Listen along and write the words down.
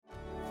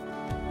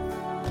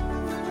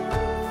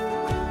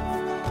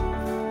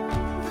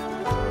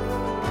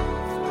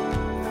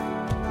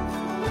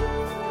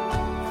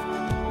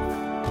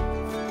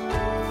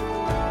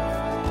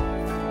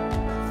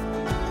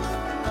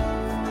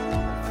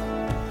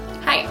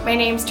My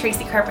name's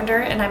Tracy Carpenter,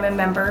 and I'm a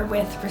member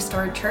with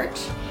Restored Church.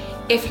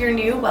 If you're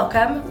new,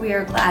 welcome. We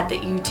are glad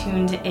that you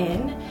tuned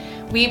in.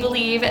 We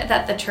believe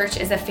that the church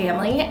is a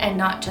family and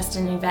not just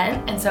an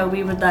event, and so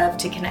we would love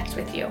to connect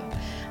with you.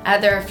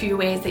 There are a few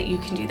ways that you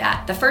can do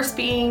that. The first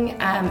being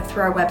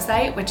through our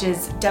website, which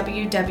is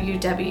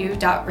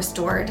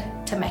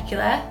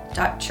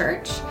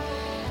www.restoredtemecula.church,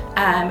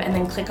 and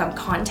then click on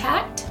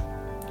Contact.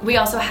 We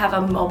also have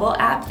a mobile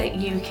app that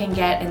you can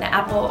get in the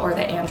Apple or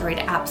the Android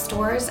app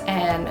stores,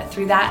 and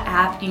through that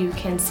app you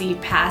can see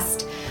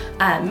past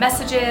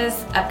messages,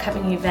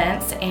 upcoming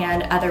events,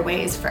 and other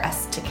ways for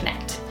us to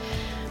connect.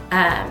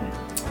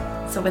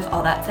 So with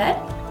all that said,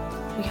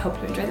 we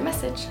hope you enjoy the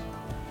message.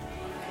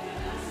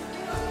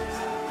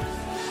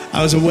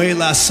 I was away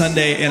last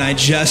Sunday, and I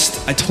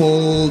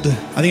told the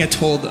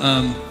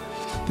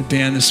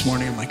band this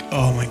morning, I'm like,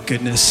 oh my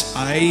goodness,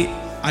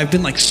 I've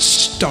been like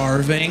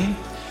starving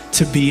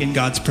to be in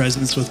God's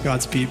presence with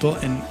God's people,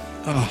 and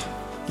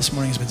this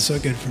morning has been so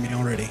good for me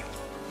already,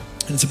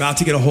 and it's about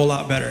to get a whole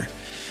lot better.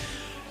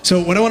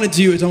 So what I want to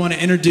do is I want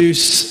to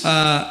introduce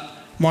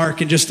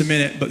Mark in just a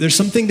minute, but there's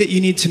something that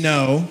you need to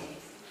know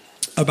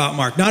about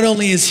Mark. Not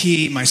only is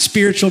he my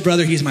spiritual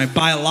brother, he's my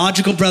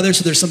biological brother,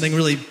 so there's something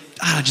really,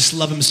 I just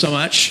love him so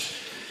much.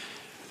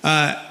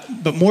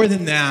 But more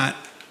than that,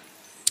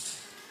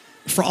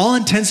 for all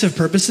intensive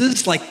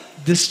purposes, like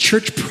this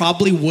church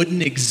probably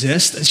wouldn't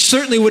exist. It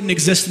certainly wouldn't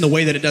exist in the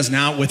way that it does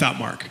now without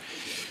Mark,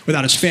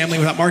 without his family,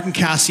 without Mark and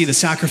Cassie, the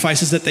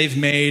sacrifices that they've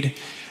made.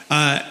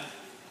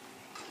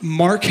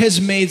 Mark has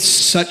made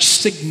such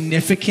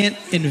significant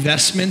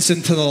investments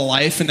into the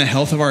life and the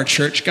health of our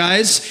church,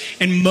 guys.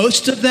 And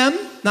most of them,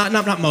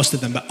 not most of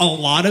them, but a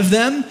lot of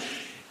them,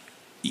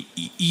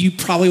 you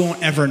probably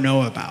won't ever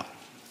know about.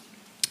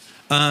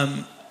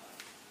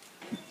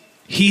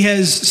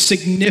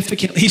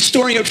 He's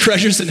storing up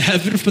treasures in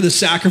heaven for the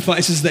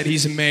sacrifices that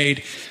he's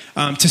made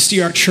to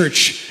see our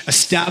church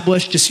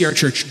established, to see our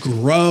church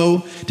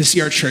grow, to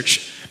see our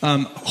church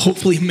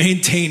hopefully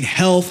maintain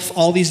health,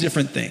 all these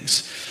different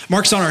things.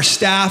 Mark's on our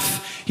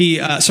staff. He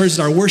serves as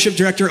our worship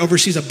director,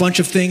 oversees a bunch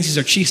of things. He's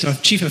our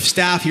chief of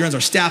staff. He runs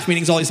our staff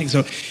meetings, all these things.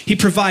 So he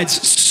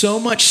provides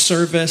so much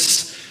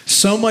service,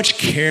 so much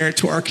care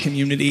to our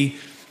community.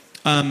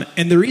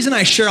 And the reason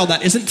I share all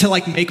that isn't to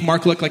like make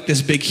Mark look like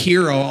this big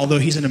hero, although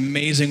he's an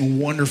amazing,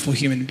 wonderful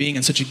human being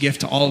and such a gift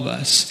to all of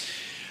us.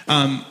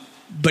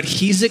 But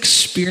he's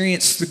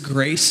experienced the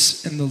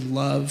grace and the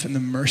love and the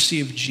mercy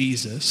of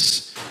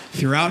Jesus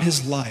throughout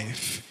his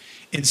life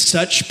in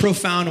such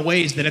profound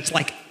ways that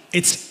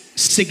it's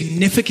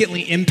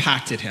significantly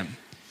impacted him.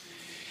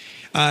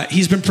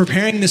 He's been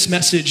preparing this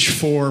message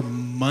for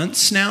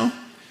months now,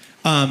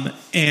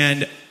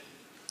 and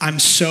I'm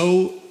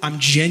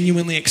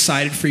genuinely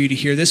excited for you to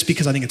hear this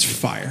because I think it's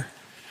fire.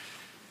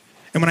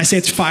 And when I say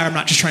it's fire, I'm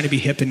not just trying to be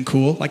hip and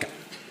cool. Like,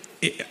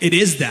 it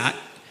is that,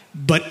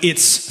 but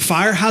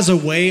fire has a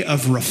way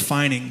of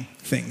refining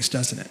things,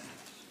 doesn't it?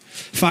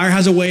 Fire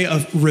has a way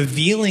of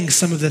revealing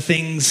some of the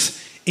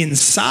things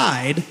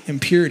inside,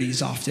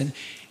 impurities often,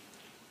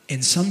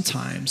 and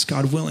sometimes,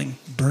 God willing,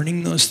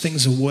 burning those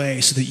things away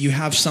so that you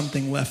have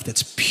something left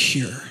that's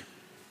pure.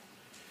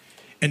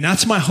 And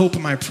that's my hope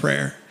and my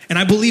prayer. And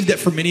I believe that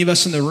for many of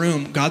us in the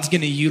room, God's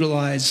going to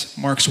utilize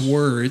Mark's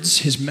words,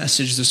 his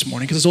message this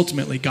morning, because it's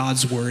ultimately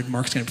God's word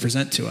Mark's going to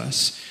present to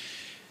us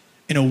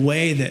in a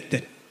way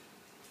that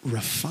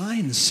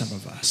refines some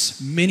of us,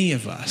 many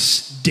of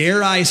us.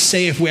 Dare I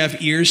say, if we have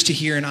ears to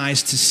hear and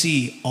eyes to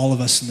see, all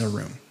of us in the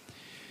room.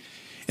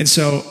 And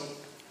so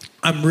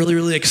I'm really,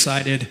 really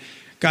excited.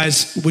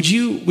 Guys, would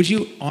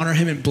you honor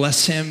him and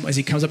bless him as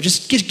he comes up?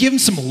 Just give him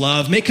some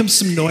love. Make him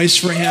some noise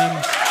for him.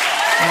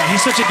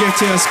 He's such a gift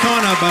to us. Come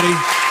on up, buddy.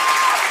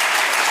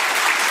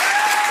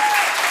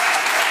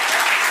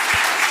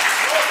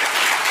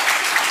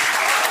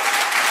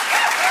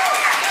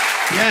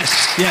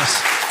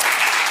 Yes.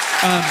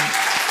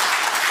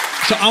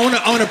 So I want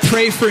to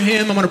pray for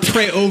him. I want to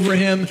pray over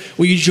him.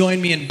 Will you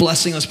join me in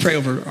blessing? Let's pray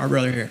over our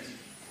brother here.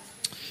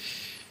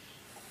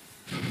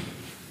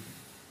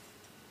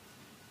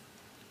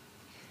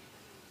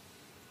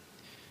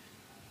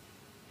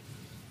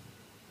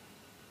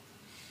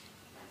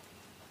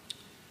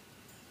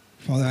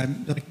 Father,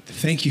 I'd like to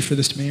thank you for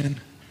this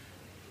man.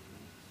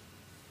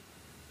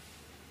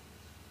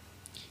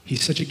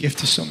 He's such a gift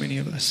to so many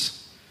of us.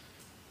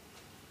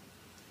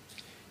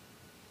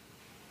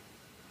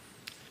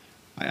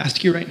 I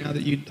ask you right now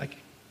that you'd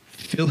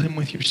fill him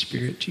with your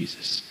spirit,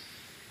 Jesus.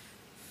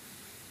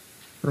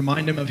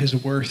 Remind him of his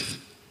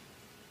worth.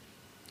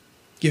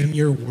 Give him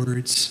your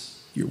words,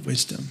 your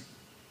wisdom.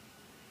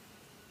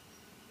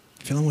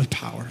 Fill him with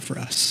power for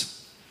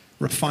us.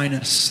 Refine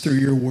us through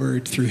your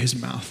word, through his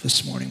mouth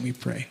this morning, we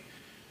pray.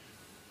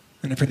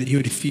 And I pray that he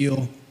would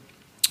feel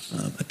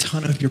a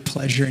ton of your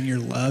pleasure and your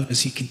love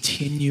as he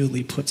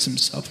continually puts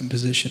himself in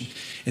position,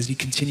 as he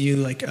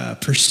continually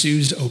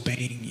pursues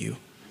obeying you.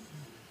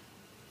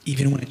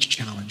 even when it's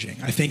challenging.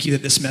 I thank you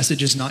that this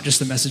message is not just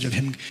the message of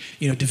him,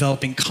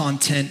 developing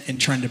content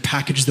and trying to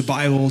package the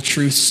Bible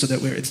truths so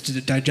that it's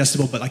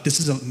digestible, but like this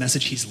is a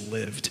message he's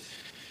lived.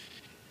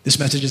 This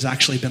message has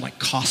actually been like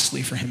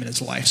costly for him in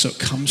his life. So it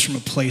comes from a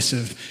place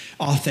of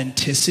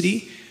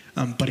authenticity,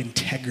 but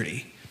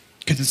integrity.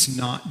 Because it's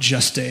not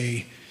just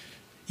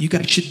you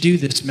guys should do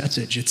this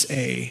message. It's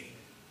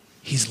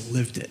he's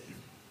lived it.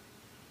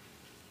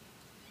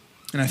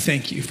 And I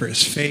thank you for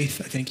his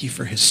faith. I thank you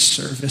for his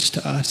service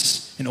to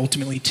us and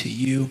ultimately to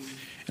you.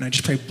 And I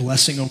just pray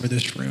blessing over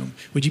this room.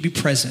 Would you be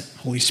present,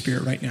 Holy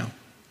Spirit, right now?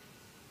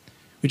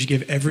 Would you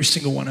give every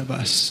single one of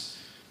us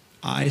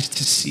eyes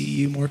to see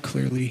you more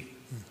clearly,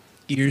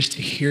 ears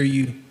to hear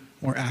you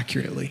more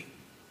accurately?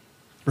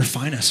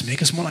 Refine us,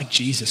 make us more like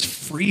Jesus.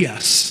 Free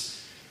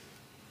us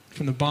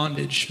from the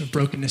bondage of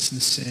brokenness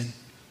and sin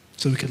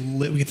so we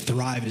could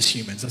thrive as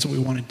humans. That's what we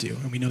want to do.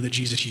 And we know that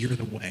Jesus, you're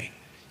the way.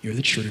 You're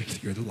the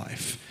truth. You're the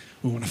life.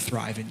 We want to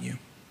thrive in you.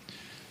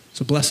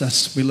 So bless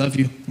us. We love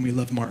you, and we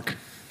love Mark.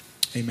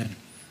 Amen.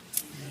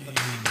 Amen.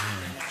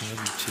 Love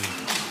you too.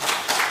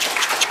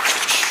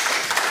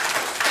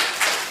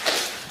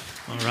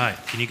 All right.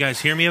 Can you guys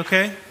hear me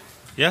okay?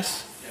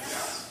 Yes?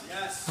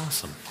 Yes.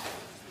 Awesome.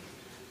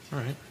 All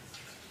right.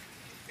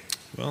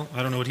 Well,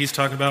 I don't know what he's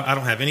talking about. I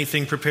don't have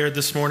anything prepared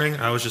this morning.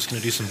 I was just going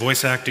to do some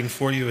voice acting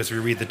for you as we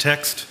read the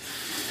text.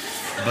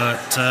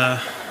 But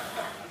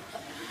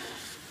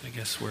I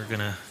guess we're going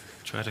to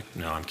try to...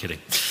 No, I'm kidding.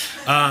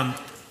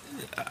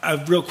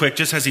 Real quick,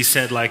 just as he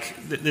said,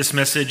 this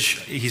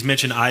message, he's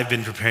mentioned I've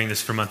been preparing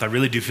this for a month. I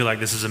really do feel like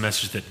this is a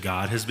message that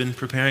God has been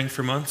preparing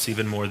for months,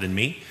 even more than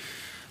me.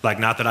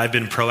 Not that I've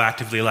been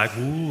proactively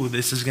ooh,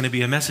 this is going to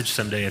be a message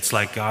someday. It's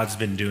like God's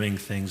been doing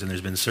things, and there's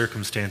been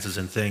circumstances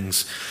and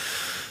things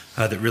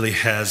that really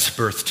has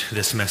birthed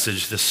this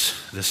message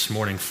this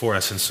morning for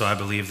us. And so I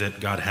believe that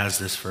God has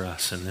this for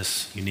us in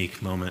this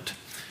unique moment,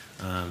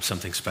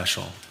 something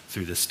special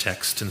through this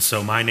text. And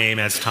so my name,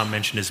 as Tom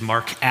mentioned, is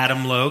Mark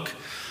Adam Logue.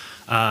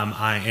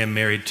 I am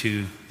married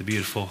to the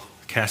beautiful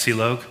Cassie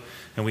Logue,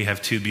 and we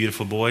have two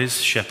beautiful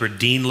boys, Shepherd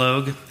Dean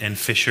Logue and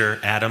Fisher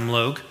Adam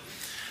Logue,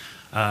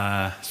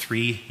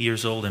 3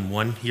 years old and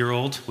 1 year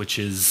old, which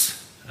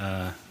is,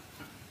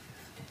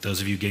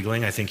 those of you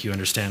giggling, I think you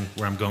understand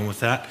where I'm going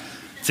with that.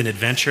 It's an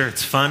adventure,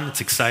 it's fun, it's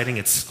exciting,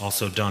 it's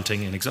also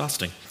daunting and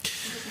exhausting.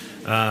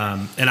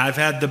 And I've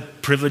had the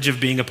privilege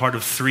of being a part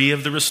of 3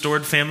 of the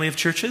restored family of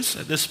churches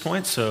at this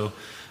point. So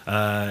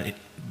it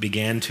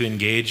began to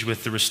engage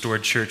with the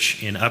restored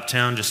church in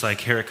Uptown, just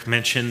like Herrick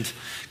mentioned,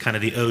 kind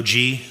of the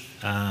OG,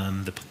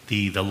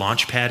 the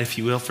launch pad, if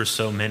you will, for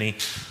so many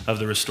of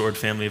the restored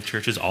family of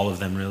churches, all of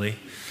them really.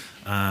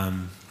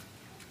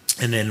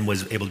 And then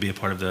was able to be a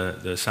part of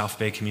the South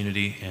Bay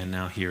community and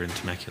now here in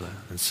Temecula.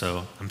 And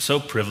so I'm so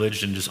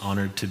privileged and just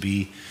honored to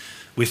be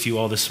with you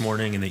all this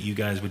morning, and that you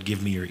guys would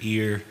give me your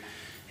ear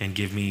and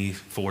give me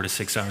 4 to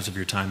 6 hours of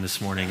your time this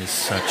morning is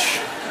such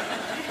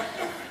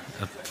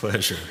a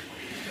pleasure.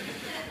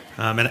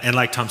 And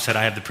like Tom said,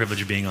 I have the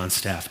privilege of being on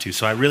staff too.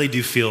 So I really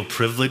do feel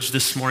privileged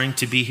this morning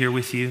to be here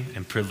with you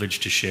and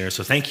privileged to share.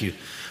 So thank you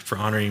for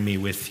honoring me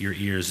with your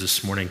ears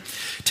this morning.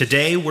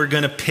 Today, we're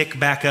going to pick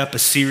back up a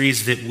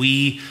series that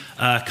we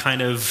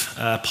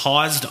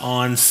paused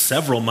on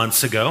several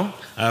months ago.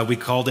 We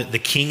called it The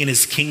King and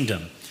His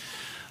Kingdom,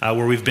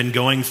 where we've been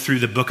going through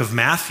the book of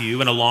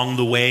Matthew and along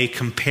the way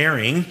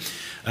comparing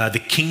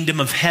the kingdom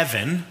of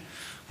heaven,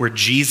 where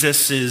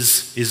Jesus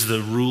is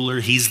the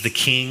ruler, he's the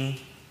king,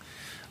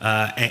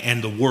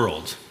 and the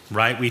world,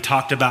 right? We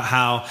talked about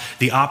how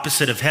the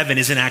opposite of heaven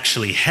isn't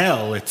actually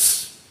hell,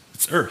 it's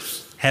earth.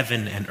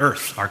 Heaven and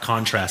earth are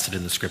contrasted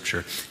in the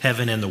scripture,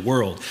 heaven and the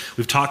world.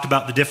 We've talked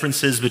about the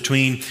differences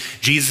between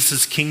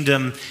Jesus'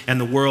 kingdom and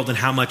the world and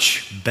how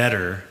much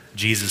better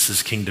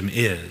Jesus' kingdom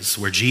is,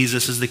 where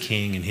Jesus is the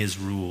king and his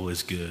rule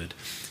is good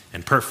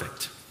and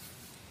perfect.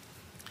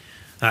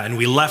 And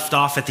we left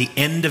off at the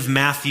end of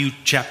Matthew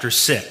chapter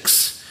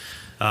 6,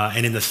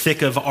 and in the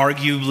thick of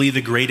arguably the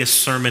greatest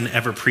sermon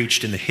ever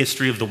preached in the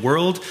history of the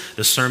world,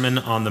 the Sermon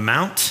on the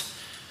Mount.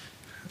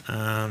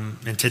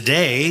 And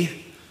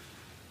today,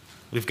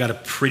 we've got a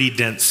pretty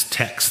dense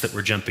text that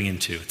we're jumping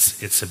into.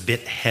 It's a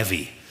bit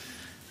heavy.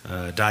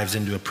 Dives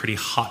into a pretty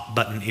hot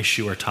button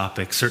issue or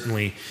topic,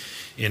 certainly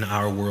in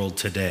our world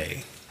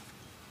today.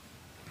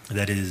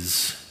 That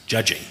is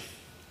judging.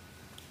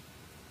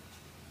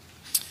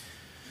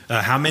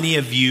 How many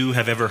of you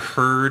have ever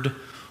heard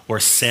or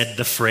said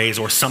the phrase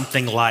or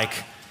something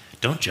like,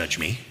 "Don't judge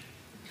me"?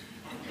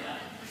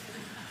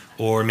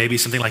 Or maybe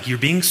something like, "You're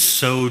being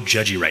so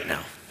judgy right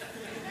now."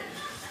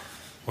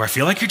 Or, "I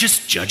feel like you're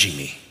just judging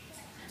me."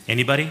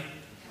 Anybody?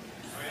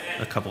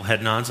 A couple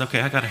head nods.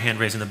 Okay, I got a hand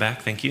raised in the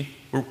back. Thank you.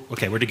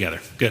 We're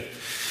together. Good.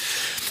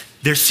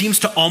 There seems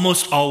to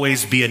almost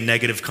always be a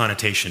negative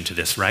connotation to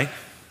this, right?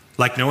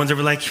 Like no one's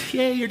ever like,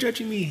 "Yeah, you're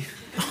judging me."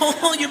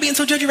 "Oh, you're being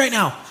so judgy right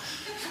now."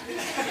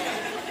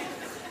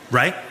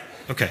 Right?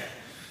 Okay.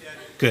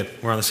 Good.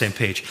 We're on the same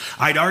page.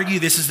 I'd argue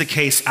this is the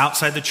case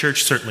outside the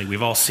church, certainly.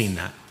 We've all seen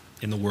that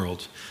in the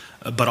world.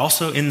 but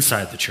also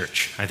inside the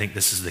church. I think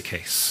this is the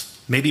case.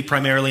 Maybe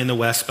primarily in the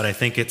West, but I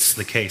think it's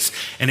the case.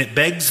 And it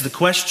begs the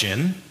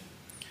question,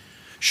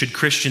 should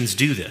Christians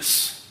do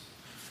this?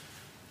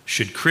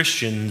 Should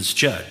Christians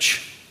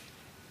judge?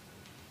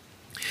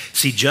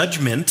 See,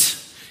 judgment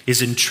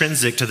is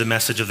intrinsic to the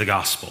message of the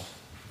gospel.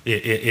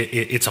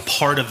 It's a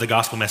part of the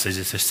gospel message.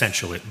 It's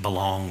essential. It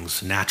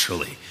belongs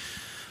naturally,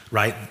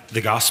 right?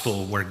 The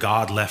gospel where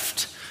God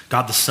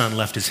the Son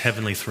left his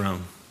heavenly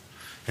throne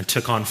and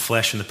took on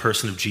flesh in the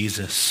person of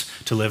Jesus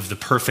to live the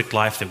perfect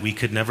life that we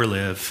could never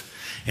live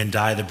and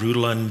die the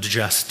brutal,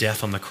 unjust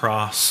death on the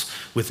cross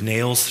with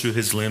nails through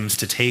his limbs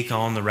to take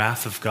on the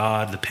wrath of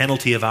God, the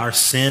penalty of our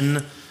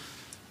sin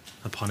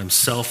upon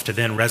himself, to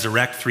then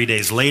resurrect 3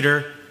 days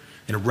later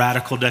in a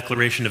radical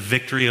declaration of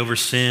victory over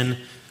sin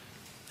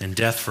and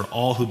death for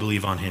all who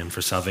believe on him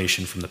for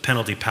salvation from the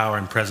penalty, power,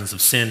 and presence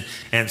of sin,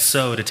 and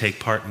so to take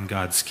part in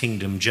God's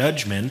kingdom.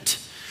 Judgment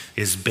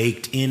is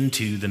baked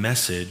into the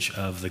message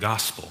of the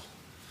gospel.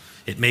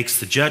 It makes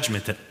the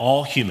judgment that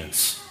all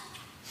humans,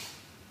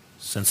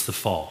 since the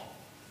fall,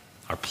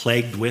 are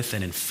plagued with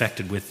and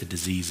infected with the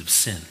disease of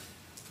sin.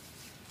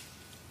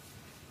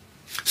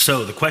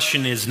 So the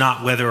question is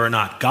not whether or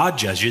not God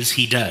judges,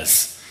 he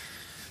does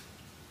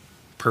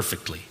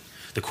perfectly.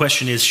 The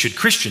question is, should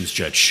Christians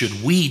judge?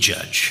 Should we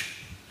judge?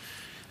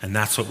 And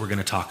that's what we're going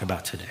to talk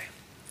about today.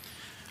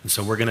 And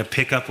so we're going to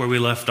pick up where we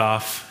left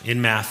off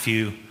in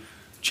Matthew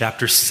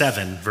chapter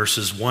 7,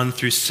 verses 1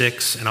 through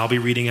 6. And I'll be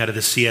reading out of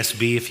the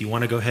CSB. If you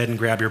want to go ahead and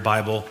grab your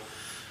Bible,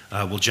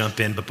 we'll jump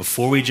in. But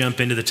before we jump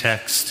into the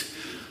text,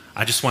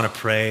 I just want to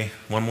pray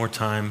one more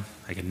time.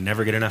 I can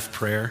never get enough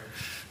prayer,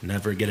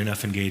 never get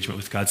enough engagement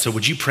with God. So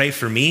would you pray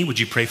for me? Would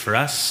you pray for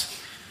us?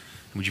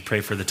 Would you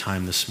pray for the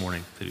time this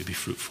morning that it would be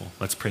fruitful?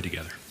 Let's pray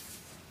together.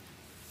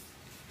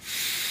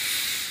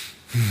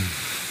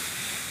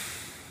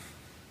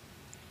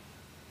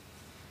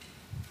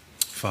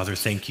 Father,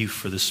 thank you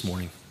for this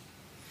morning.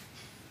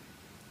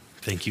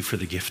 Thank you for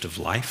the gift of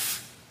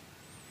life.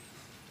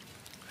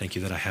 Thank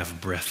you that I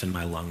have breath in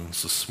my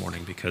lungs this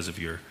morning because of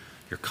your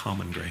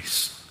common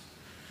grace.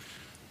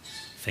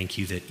 Thank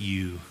you that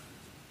you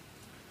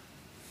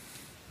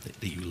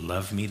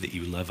love me, that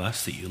you love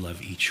us, that you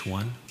love each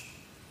one,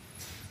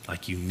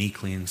 like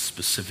uniquely and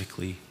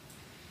specifically.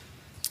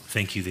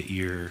 Thank you that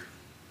your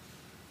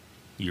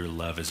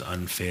love is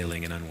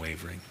unfailing and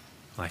unwavering.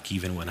 Like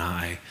even when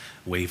I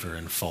waver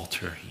and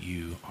falter,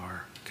 you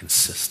are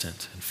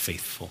consistent and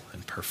faithful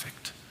and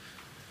perfect.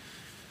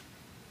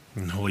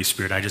 And Holy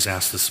Spirit, I just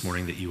ask this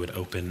morning that you would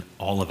open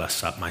all of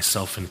us up,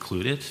 myself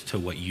included, to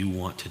what you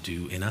want to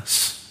do in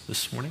us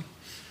this morning.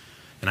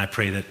 And I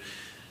pray that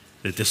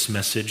this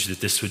message, that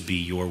this would be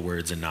your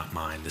words and not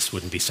mine. This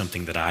wouldn't be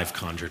something that I've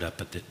conjured up,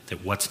 but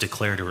that what's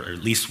declared, or at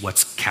least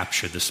what's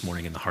captured this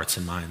morning in the hearts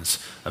and minds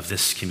of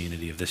this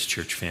community, of this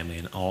church family,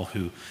 and all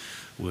who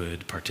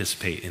would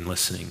participate in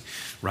listening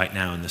right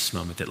now in this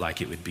moment, that like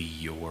it would be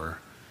your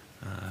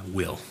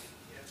will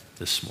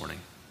this morning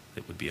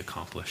that would be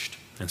accomplished.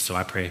 And so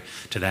I pray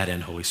to that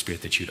end, Holy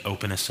Spirit, that you'd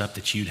open us up,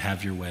 that you'd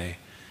have your way,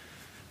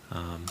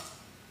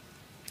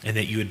 and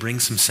that you would bring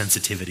some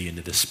sensitivity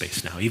into this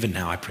space now. Even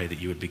now, I pray that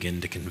you would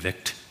begin to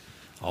convict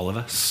all of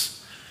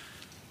us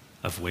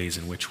of ways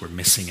in which we're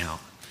missing out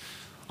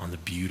on the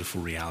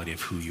beautiful reality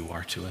of who you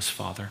are to us,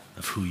 Father,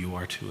 of who you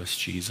are to us,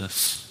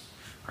 Jesus,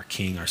 our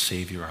King, our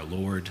Savior, our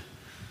Lord,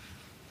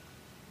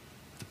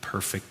 the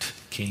perfect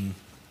King.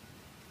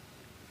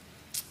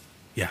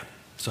 Yeah,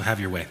 so have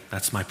your way.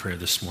 That's my prayer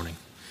this morning.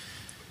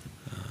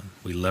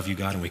 We love you,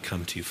 God, and we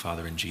come to you,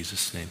 Father, in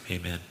Jesus' name.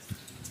 Amen.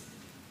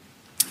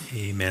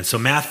 Amen. So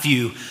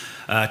Matthew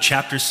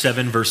chapter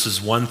 7,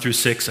 verses 1 through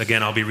 6.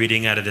 Again, I'll be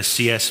reading out of the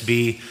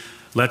CSB.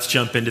 Let's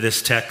jump into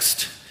this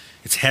text.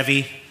 It's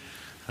heavy,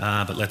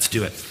 but let's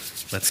do it.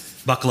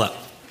 Let's buckle up.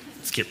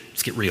 Let's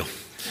get real.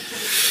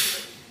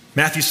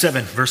 Matthew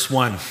 7, verse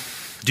 1.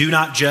 Do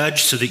not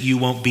judge so that you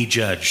won't be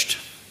judged.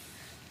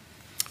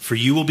 For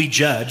you will be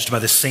judged by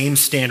the same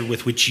standard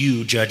with which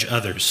you judge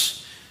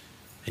others,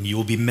 and you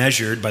will be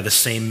measured by the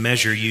same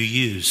measure you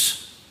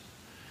use.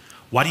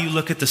 Why do you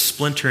look at the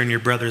splinter in your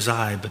brother's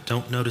eye, but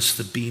don't notice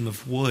the beam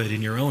of wood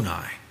in your own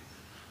eye?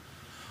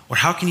 Or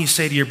how can you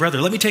say to your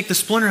brother, let me take the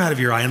splinter out of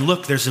your eye, and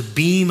look, there's a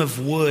beam of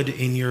wood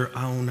in your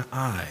own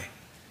eye?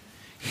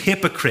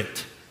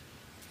 Hypocrite,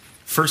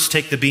 first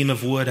take the beam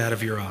of wood out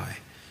of your eye,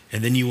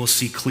 and then you will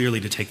see clearly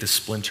to take the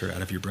splinter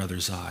out of your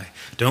brother's eye.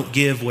 Don't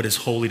give what is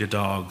holy to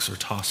dogs, or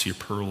toss your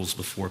pearls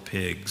before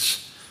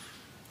pigs,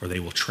 or they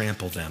will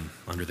trample them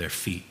under their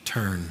feet,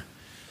 turn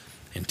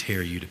and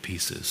tear you to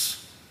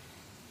pieces.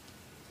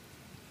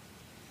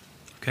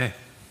 Okay.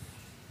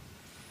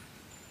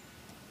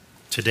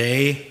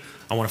 Today,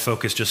 I want to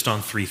focus just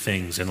on three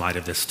things in light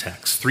of this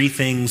text. Three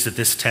things that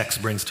this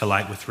text brings to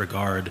light with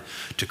regard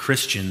to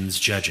Christians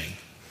judging.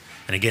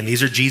 And again,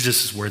 these are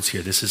Jesus' words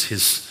here. This is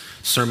his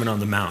Sermon on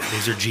the Mount.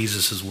 These are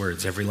Jesus'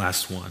 words, every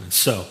last one. And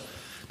so,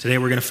 today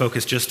we're going to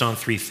focus just on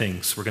three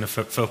things. We're going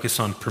to focus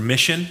on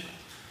permission,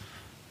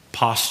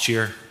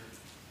 posture,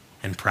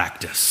 and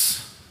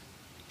practice.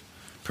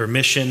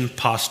 Permission,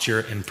 posture,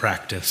 and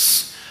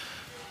practice.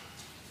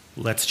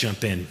 Let's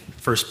jump in.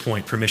 First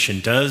point, permission.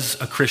 Does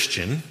a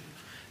Christian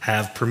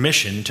have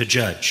permission to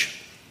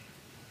judge?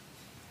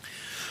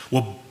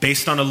 Well,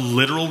 based on a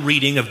literal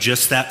reading of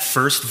just that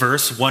first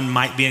verse, one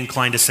might be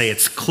inclined to say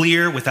it's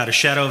clear, without a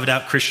shadow of a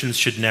doubt, Christians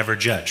should never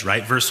judge,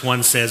 right? Verse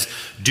 1 says,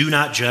 do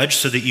not judge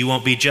so that you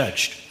won't be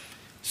judged.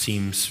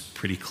 Seems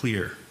pretty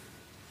clear.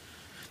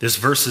 This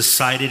verse is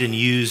cited and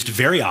used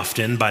very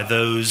often by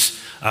those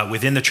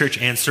within the church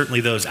and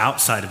certainly those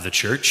outside of the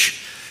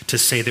church to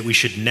say that we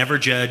should never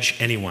judge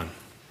anyone.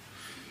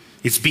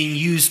 It's being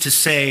used to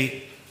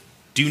say,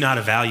 do not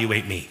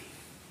evaluate me.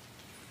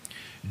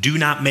 Do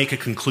not make a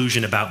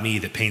conclusion about me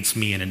that paints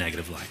me in a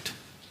negative light.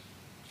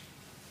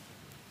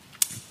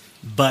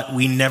 But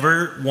we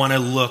never want to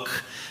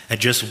look at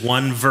just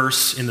one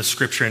verse in the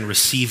scripture and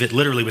receive it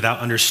literally without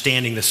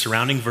understanding the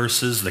surrounding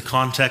verses, the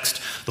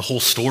context, the whole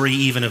story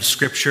even of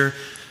scripture.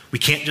 We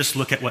can't just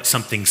look at what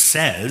something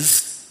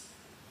says.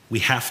 We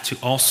have to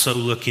also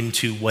look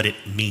into what it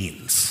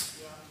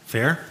means.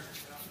 Fair?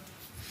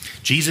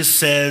 Jesus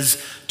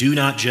says, do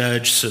not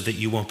judge so that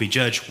you won't be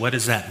judged. What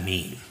does that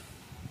mean?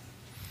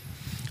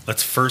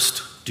 Let's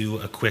first do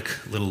a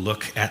quick little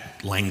look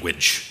at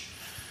language.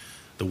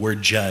 The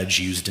word judge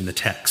used in the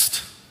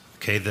text.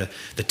 Okay, the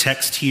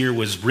text here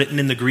was written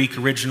in the Greek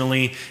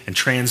originally and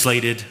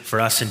translated for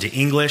us into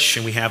English,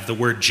 and we have the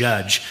word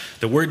judge.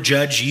 The word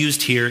judge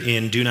used here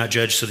in do not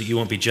judge so that you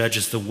won't be judged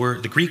is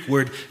the Greek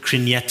word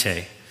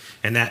kriniete,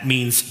 and that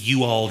means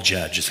you all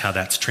judge is how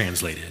that's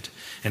translated.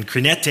 And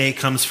kriniete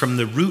comes from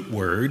the root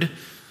word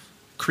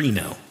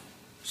krino.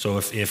 So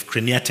if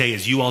kriniete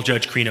is you all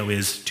judge, krino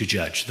is to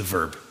judge, the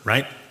verb,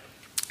 right?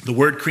 The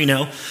word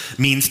krino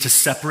means to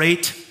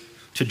separate,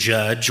 to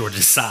judge, or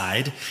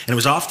decide, and it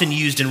was often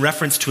used in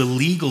reference to a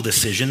legal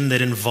decision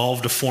that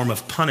involved a form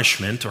of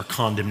punishment or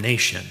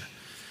condemnation,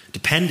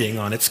 depending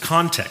on its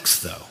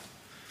context, though.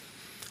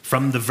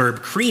 From the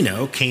verb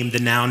krino came the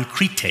noun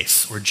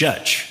krites, or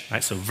judge,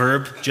 right? So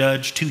verb,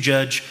 judge, to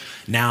judge,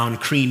 noun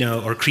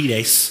krino, or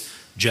krites,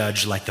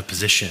 judge like the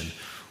position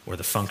or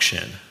the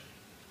function,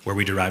 where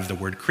we derive the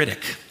word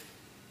critic.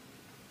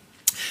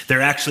 There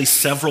are actually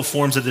several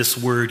forms of this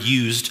word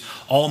used,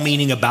 all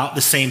meaning about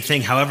the same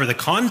thing. However, the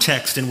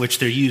context in which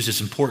they're used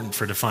is important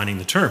for defining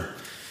the term.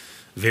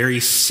 Very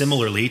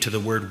similarly to the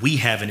word we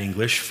have in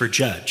English for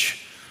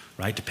judge,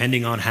 right?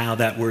 Depending on how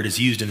that word is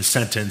used in a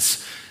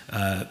sentence,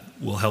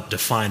 will help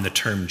define the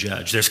term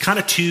judge. There's kind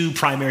of two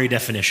primary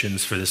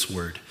definitions for this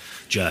word,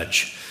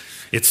 judge.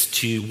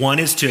 One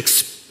is to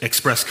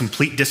express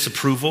complete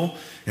disapproval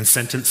and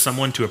sentence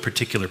someone to a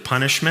particular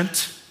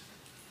punishment,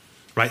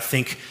 right?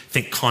 Think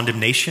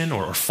condemnation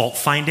or fault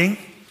finding.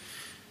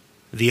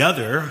 The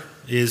other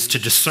is to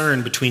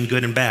discern between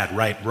good and bad,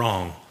 right,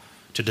 wrong,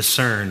 to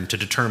discern, to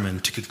determine,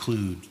 to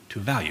conclude, to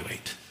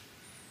evaluate.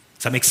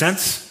 Does that make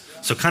sense?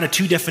 So kind of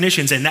two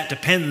definitions, and that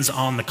depends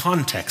on the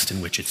context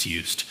in which it's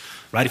used,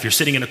 right? If you're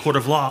sitting in a court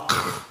of law,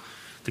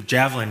 the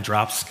javelin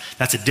drops,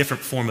 that's a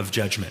different form of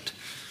judgment,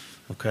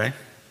 okay?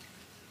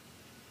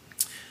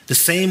 The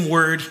same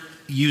word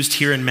used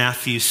here in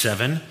Matthew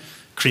 7,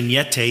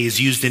 kriniete, is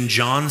used in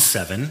John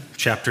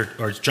chapter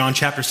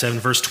 7,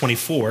 verse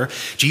 24.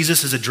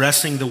 Jesus is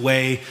addressing the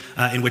way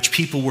in which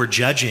people were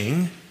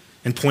judging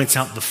and points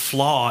out the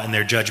flaw in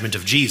their judgment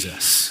of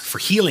Jesus for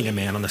healing a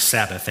man on the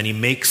Sabbath. And he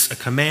makes a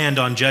command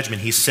on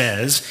judgment. He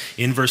says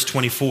in verse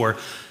 24,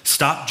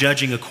 stop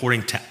judging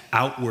according to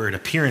outward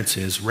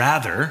appearances,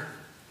 rather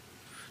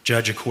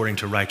judge according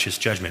to righteous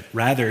judgment.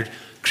 Rather,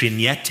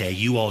 kriniete,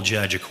 you all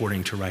judge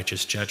according to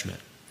righteous judgment.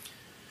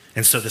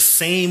 And so the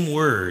same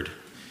word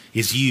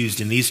is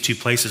used in these two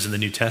places in the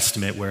New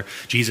Testament where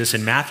Jesus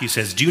in Matthew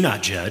says, do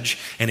not judge,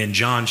 and in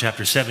John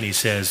chapter 7 he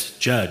says,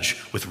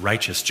 judge with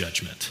righteous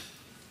judgment.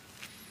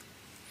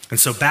 And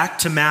so back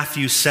to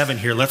Matthew 7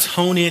 here, let's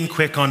hone in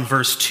quick on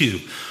verse 2,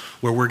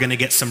 where we're going to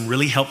get some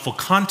really helpful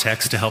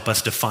context to help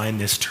us define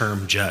this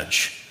term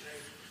judge.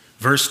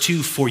 Verse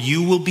 2, for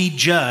you will be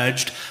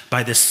judged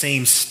by the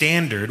same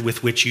standard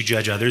with which you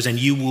judge others, and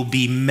you will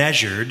be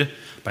measured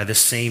by the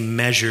same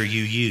measure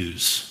you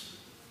use.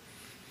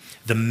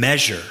 The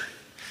measure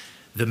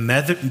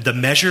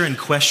in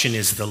question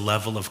is the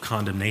level of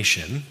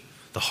condemnation,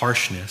 the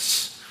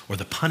harshness, or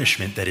the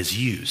punishment that is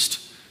used.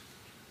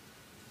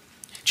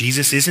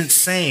 Jesus isn't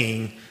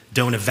saying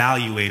don't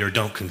evaluate or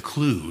don't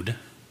conclude.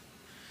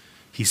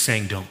 He's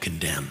saying don't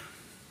condemn.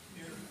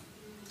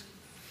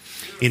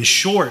 In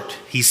short,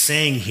 he's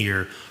saying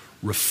here,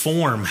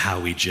 reform how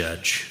we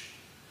judge.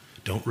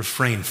 Don't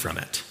refrain from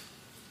it.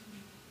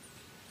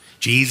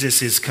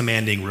 Jesus is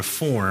commanding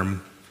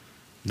reform,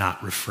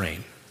 not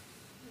refrain.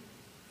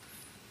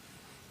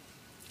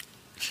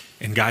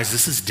 And guys,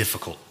 this is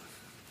difficult.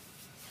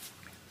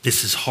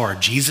 This is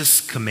hard.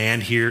 Jesus'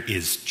 command here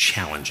is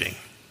challenging.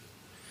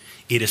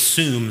 It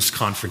assumes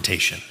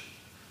confrontation.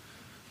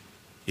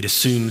 It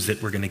assumes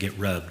that we're going to get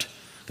rubbed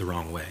the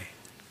wrong way.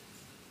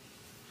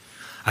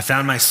 I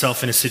found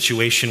myself in a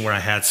situation where I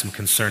had some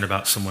concern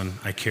about someone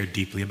I cared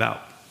deeply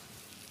about.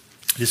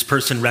 This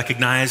person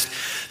recognized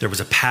there was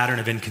a pattern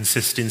of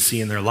inconsistency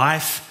in their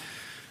life.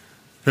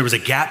 There was a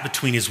gap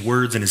between his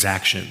words and his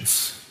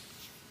actions,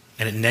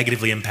 and it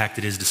negatively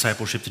impacted his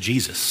discipleship to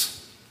Jesus.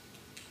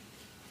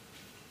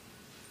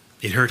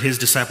 It hurt his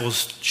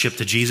discipleship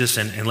to Jesus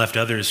and left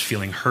others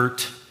feeling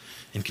hurt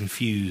and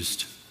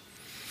confused.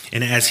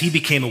 And as he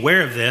became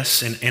aware of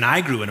this, and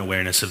I grew in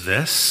awareness of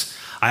this,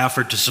 I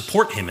offered to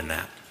support him in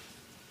that.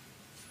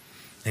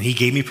 And he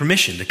gave me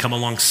permission to come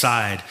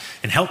alongside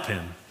and help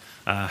him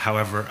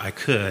however I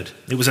could.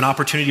 It was an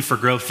opportunity for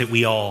growth that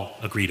we all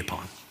agreed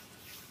upon.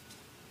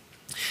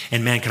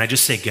 And man, can I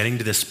just say, getting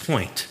to this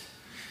point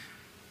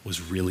was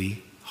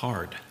really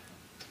hard.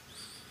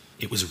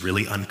 It was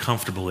really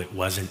uncomfortable. It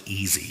wasn't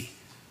easy.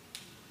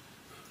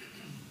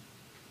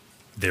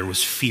 There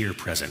was fear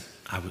present.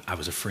 I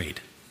was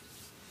afraid.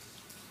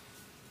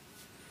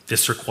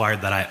 This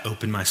required that I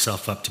open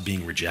myself up to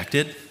being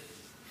rejected.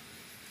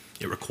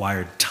 It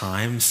required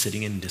time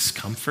sitting in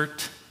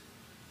discomfort.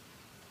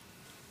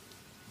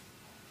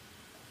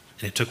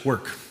 And it took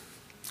work.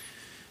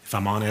 If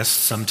I'm honest,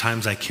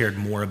 sometimes I cared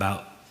more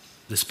about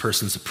this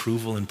person's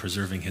approval and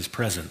preserving his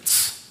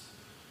presence.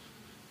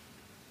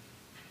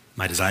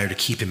 My desire to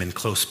keep him in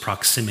close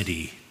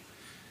proximity,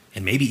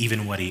 and maybe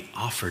even what he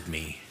offered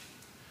me,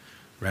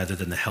 rather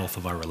than the health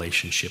of our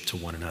relationship to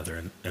one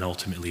another and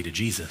ultimately to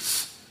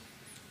Jesus.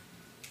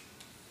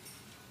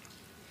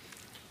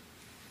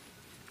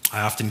 I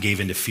often gave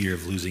in to fear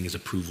of losing his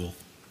approval,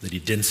 that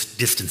he'd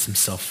distance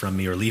himself from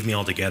me or leave me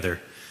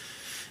altogether,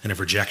 and of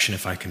rejection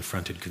if I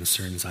confronted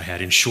concerns I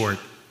had. In short,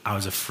 I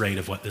was afraid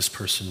of what this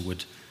person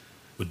would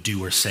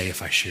do or say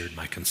if I shared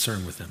my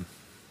concern with him.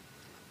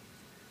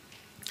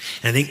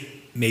 And I think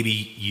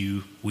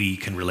maybe we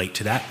can relate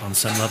to that on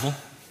some level.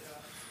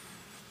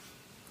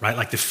 Right?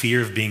 Like the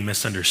fear of being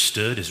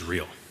misunderstood is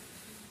real.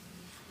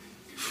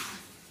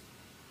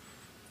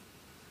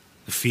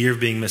 The fear of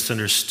being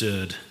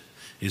misunderstood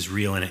is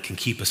real, and it can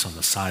keep us on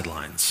the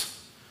sidelines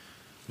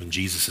when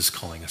Jesus is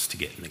calling us to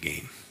get in the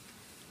game.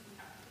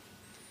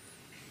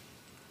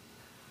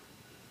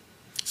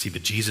 See,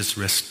 but Jesus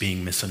risked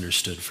being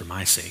misunderstood for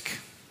my sake.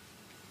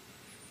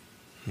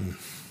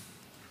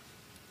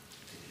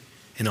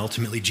 And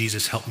ultimately,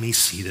 Jesus helped me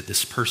see that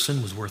this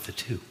person was worth it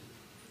too.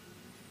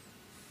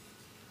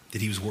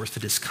 That he was worth the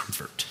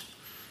discomfort,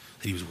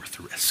 that he was worth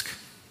the risk.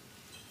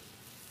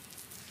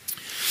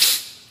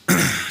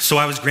 So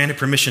I was granted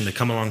permission to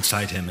come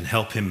alongside him and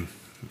help him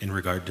in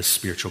regard to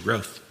spiritual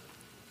growth.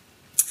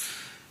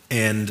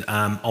 And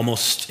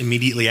almost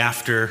immediately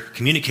after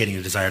communicating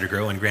a desire to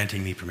grow and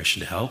granting me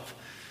permission to help,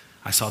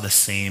 I saw the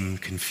same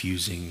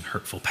confusing,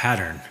 hurtful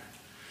pattern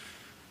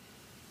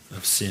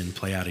of sin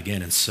play out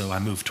again. And so I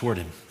moved toward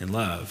him in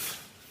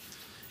love.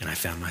 And I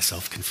found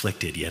myself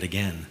conflicted yet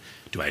again.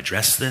 Do I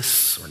address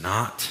this or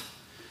not?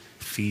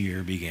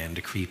 Fear began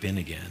to creep in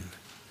again.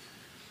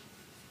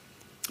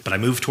 But I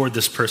moved toward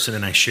this person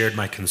and I shared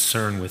my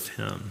concern with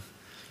him.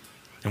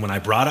 And when I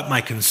brought up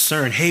my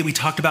concern, hey, we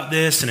talked about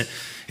this, and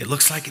it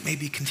looks like it may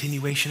be a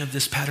continuation of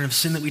this pattern of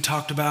sin that we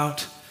talked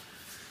about.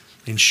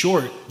 In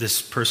short, this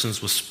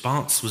person's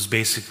response was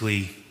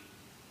basically,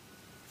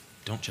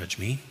 don't judge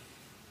me.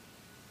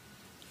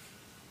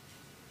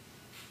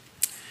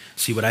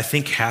 See, what I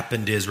think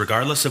happened is,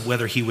 regardless of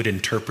whether he would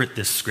interpret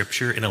this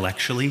scripture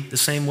intellectually the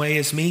same way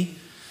as me,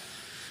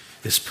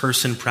 this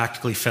person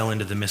practically fell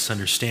into the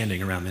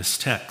misunderstanding around this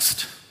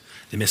text.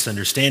 The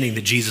misunderstanding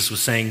that Jesus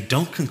was saying,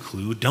 don't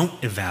conclude,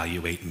 don't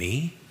evaluate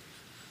me.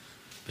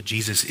 But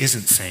Jesus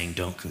isn't saying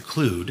don't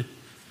conclude.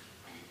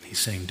 He's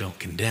saying don't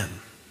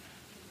condemn.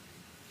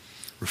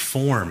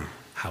 Reform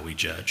how we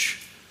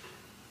judge.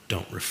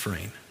 Don't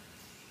refrain.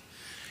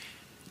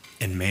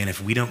 And man,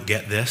 if we don't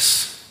get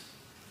this,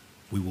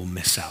 we will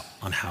miss out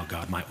on how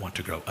God might want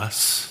to grow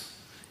us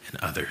and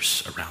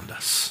others around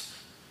us.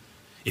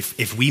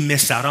 If we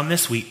miss out on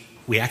this,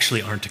 we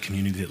actually aren't a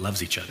community that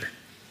loves each other.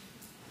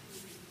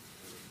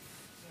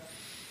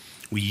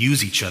 We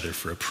use each other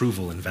for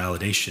approval and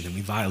validation, and we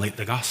violate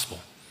the gospel.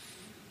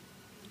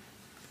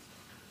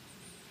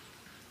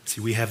 See,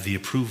 we have the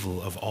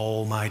approval of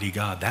Almighty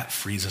God. That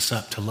frees us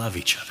up to love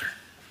each other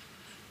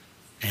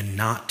and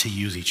not to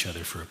use each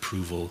other for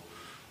approval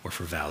or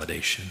for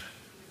validation.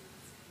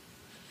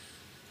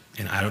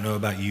 And I don't know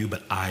about you,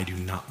 but I do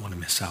not want to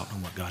miss out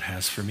on what God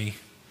has for me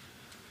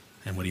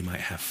and what he might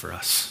have for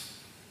us.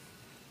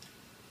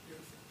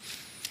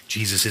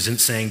 Jesus isn't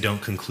saying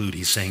don't conclude.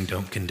 He's saying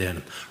don't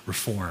condemn.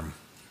 Reform,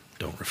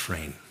 don't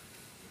refrain.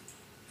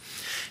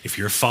 If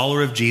you're a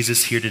follower of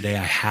Jesus here today,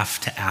 I have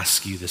to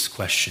ask you this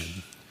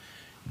question.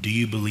 Do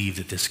you believe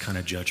that this kind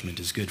of judgment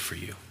is good for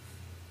you?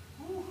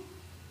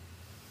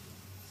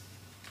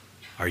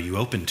 Are you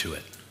open to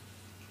it?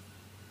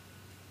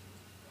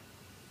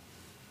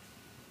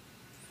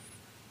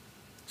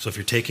 So if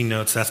you're taking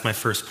notes, that's my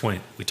first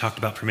point. We talked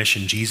about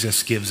permission.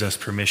 Jesus gives us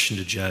permission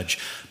to judge,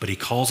 but he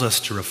calls us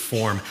to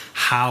reform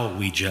how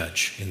we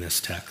judge in this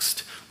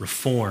text.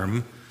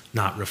 Reform,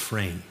 not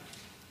refrain.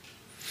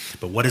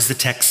 But what does the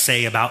text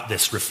say about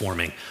this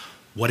reforming?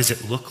 What does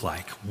it look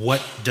like?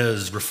 What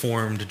does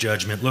reformed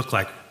judgment look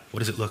like? What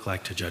does it look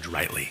like to judge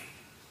rightly?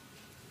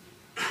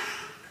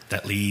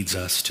 That leads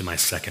us to my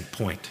second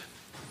point,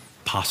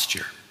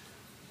 posture.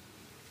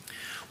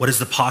 What is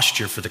the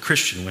posture for the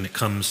Christian when it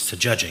comes to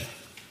judging?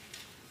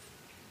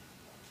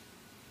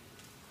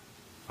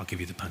 I'll give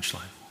you the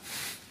punchline.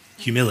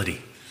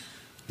 Humility,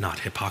 not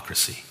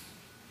hypocrisy.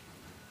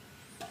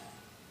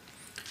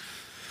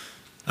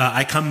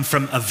 I come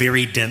from a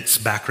very dense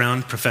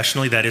background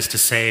professionally. That is to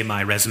say,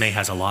 my resume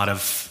has a lot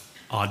of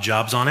odd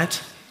jobs on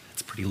it.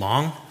 It's pretty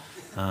long.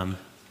 I'm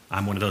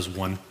one of those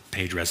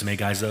one-page resume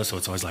guys, though, so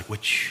it's always like,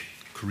 which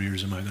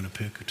careers am I going to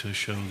pick to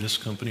show this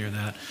company or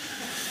that?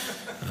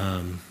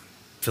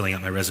 Filling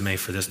out my resume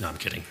for this. No, I'm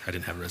kidding. I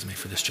didn't have a resume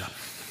for this job.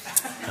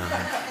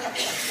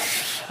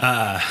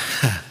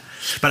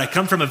 But I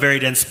come from a very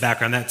dense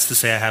background. That's to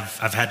say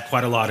I've had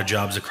quite a lot of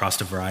jobs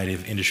across a variety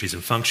of industries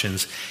and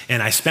functions.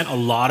 And I spent a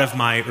lot of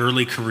my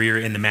early career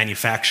in the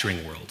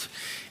manufacturing world.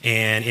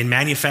 And in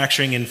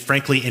manufacturing, and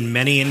frankly, in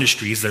many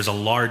industries, there's a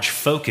large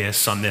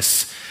focus on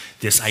this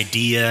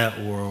idea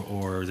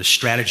or the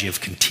strategy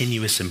of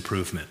continuous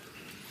improvement.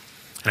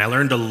 And I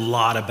learned a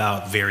lot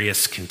about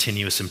various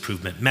continuous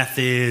improvement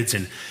methods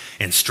and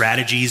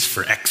strategies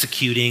for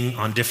executing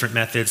on different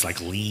methods like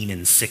Lean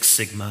and Six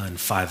Sigma and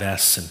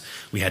 5S. And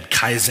we had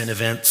Kaizen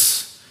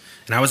events.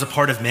 And I was a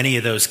part of many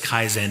of those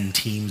Kaizen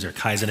teams or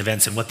Kaizen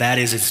events. And what that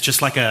is, it's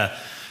just like a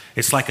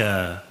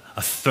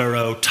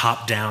thorough,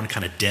 top-down,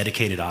 kind of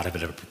dedicated audit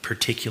of a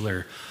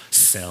particular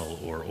cell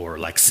or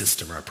like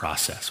system or a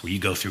process where you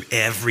go through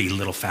every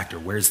little factor.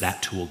 Where's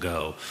that tool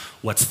go?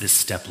 What's this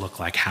step look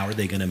like? How are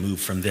they going to move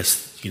from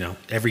this,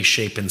 every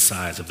shape and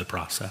size of the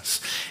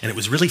process? And it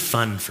was really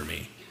fun for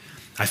me.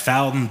 I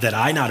found that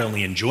I not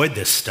only enjoyed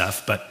this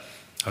stuff, but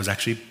I was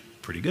actually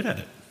pretty good at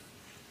it.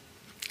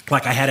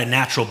 Like I had a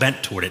natural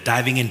bent toward it,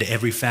 diving into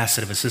every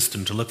facet of a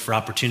system to look for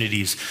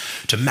opportunities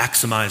to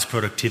maximize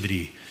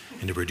productivity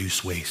and to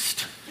reduce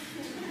waste.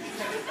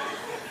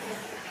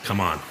 Come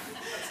on.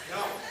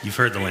 You've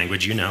heard the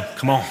language, you know.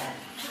 Come on.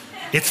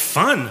 It's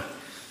fun.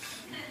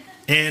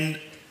 And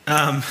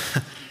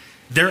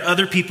there are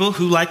other people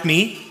who, like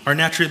me, are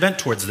naturally bent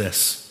towards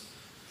this.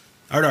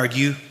 I would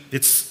argue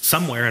it's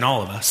somewhere in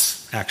all of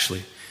us,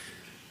 actually.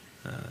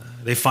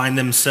 They find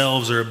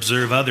themselves or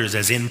observe others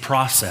as in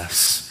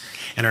process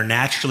and are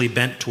naturally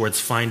bent towards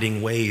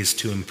finding ways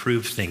to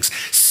improve things,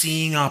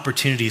 seeing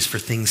opportunities for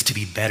things to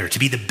be better, to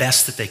be the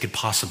best that they could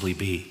possibly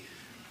be.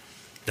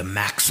 The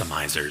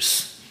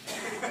maximizers.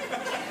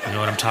 You know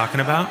what I'm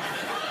talking about?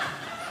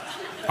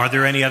 Are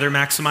there any other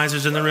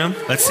maximizers in the room?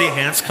 Let's see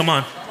hands. Come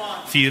on.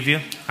 A few of you.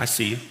 I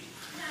see you.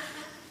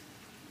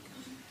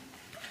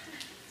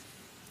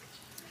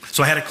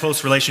 So I had a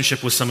close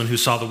relationship with someone who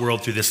saw the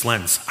world through this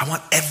lens. I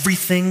want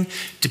everything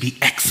to be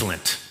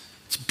excellent.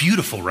 It's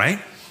beautiful, right?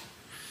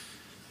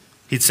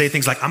 He'd say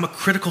things like, I'm a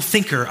critical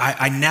thinker.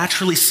 I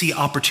naturally see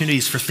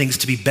opportunities for things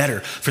to be better,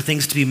 for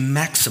things to be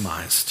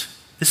maximized.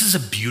 This is a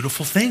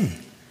beautiful thing.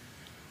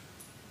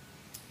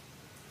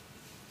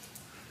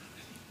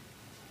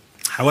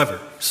 However,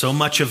 so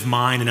much of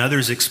mine and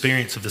others'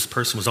 experience of this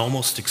person was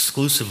almost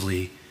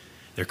exclusively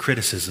their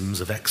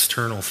criticisms of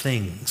external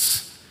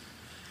things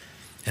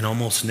and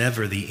almost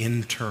never the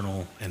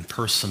internal and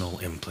personal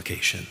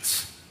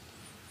implications.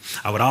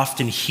 I would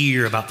often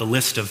hear about the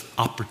list of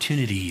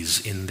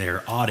opportunities in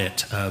their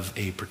audit of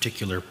a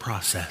particular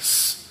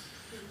process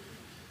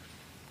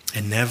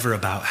and never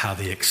about how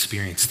they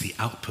experienced the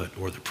output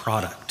or the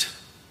product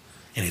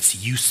and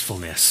its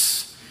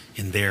usefulness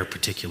in their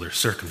particular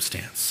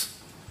circumstance.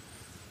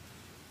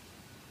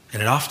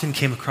 And it often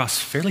came across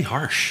fairly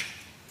harsh.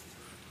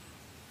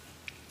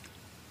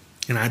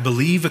 And I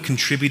believe a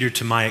contributor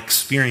to my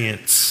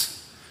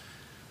experience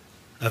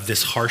of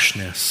this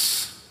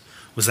harshness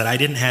was that I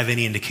didn't have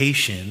any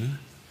indication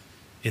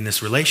in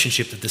this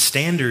relationship that the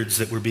standards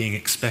that were being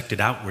expected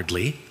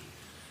outwardly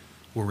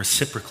were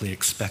reciprocally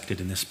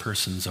expected in this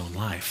person's own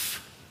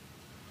life.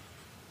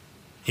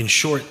 In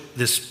short,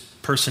 this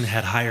person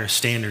had higher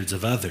standards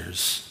of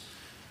others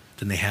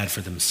than they had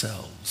for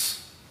themselves.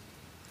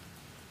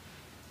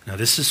 Now,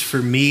 this is for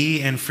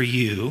me and for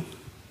you,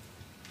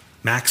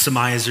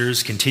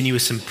 maximizers,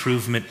 continuous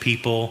improvement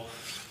people,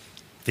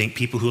 think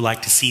people who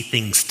like to see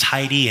things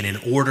tidy and in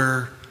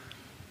order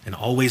and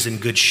always in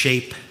good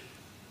shape.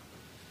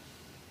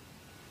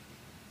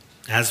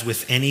 As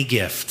with any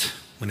gift,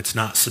 when it's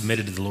not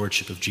submitted to the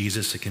lordship of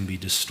Jesus, it can be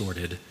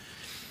distorted,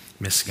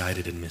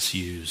 misguided, and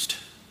misused.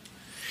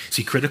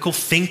 See, critical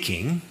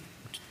thinking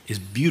is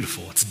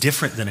beautiful. It's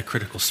different than a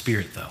critical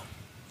spirit, though.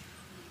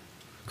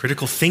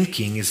 Critical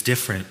thinking is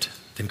different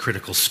than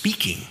critical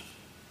speaking.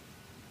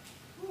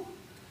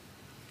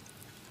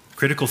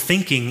 Critical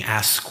thinking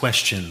asks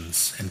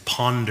questions and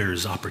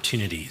ponders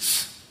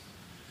opportunities.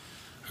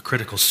 A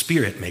critical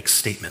spirit makes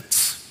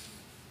statements.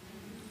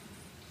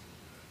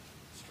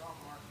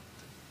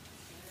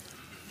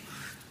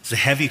 It's a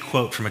heavy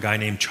quote from a guy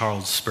named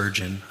Charles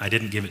Spurgeon. I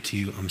didn't give it to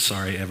you. I'm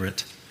sorry,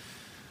 Everett.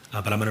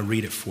 But I'm going to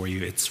read it for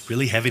you. It's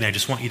really heavy, and I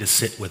just want you to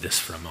sit with this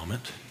for a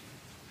moment.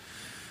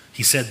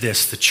 He said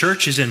this: the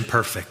church is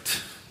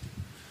imperfect,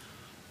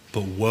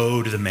 but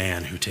woe to the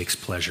man who takes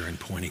pleasure in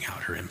pointing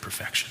out her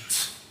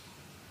imperfections.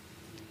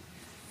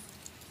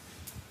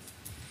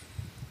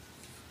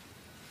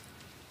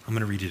 I'm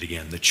going to read it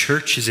again. The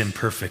church is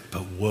imperfect,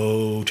 but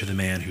woe to the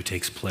man who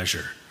takes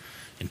pleasure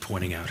in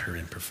pointing out her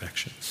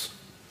imperfections.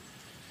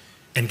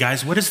 And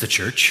guys, what is the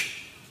church?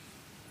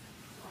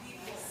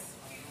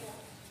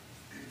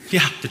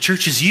 Yeah, the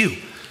church is you.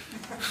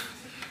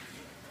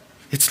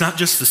 It's not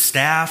just the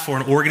staff or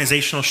an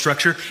organizational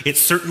structure. It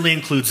certainly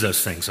includes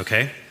those things,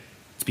 okay?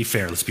 Let's be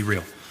fair, let's be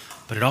real.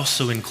 But it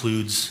also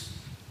includes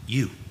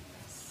you.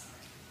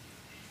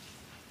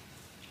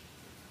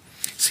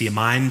 See, a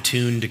mind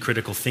tuned to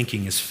critical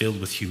thinking is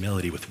filled with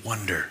humility, with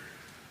wonder.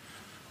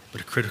 But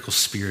a critical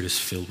spirit is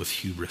filled with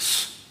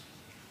hubris,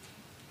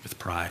 with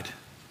pride.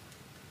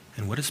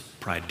 And what does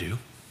pride do?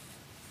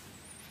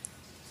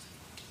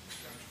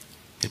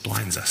 It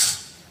blinds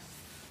us.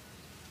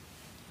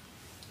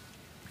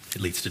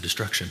 It leads to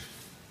destruction.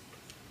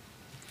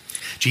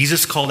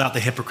 Jesus called out the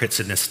hypocrites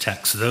in this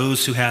text,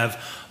 those who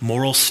have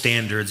moral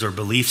standards or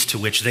beliefs to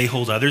which they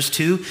hold others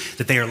to,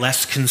 that they are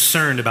less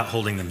concerned about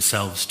holding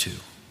themselves to.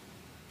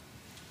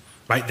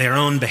 Right? Their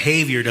own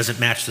behavior doesn't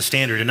match the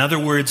standard. In other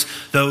words,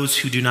 those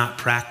who do not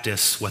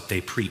practice what they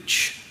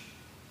preach.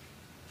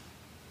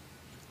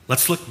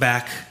 Let's look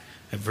back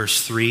at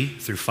verse 3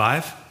 through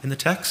 5 in the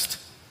text.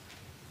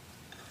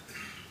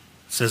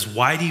 It says,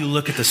 why do you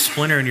look at the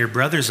splinter in your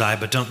brother's eye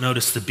but don't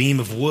notice the beam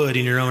of wood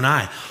in your own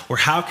eye? Or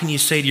how can you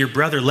say to your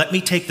brother, let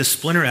me take the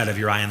splinter out of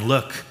your eye, and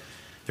look,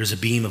 there's a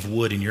beam of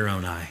wood in your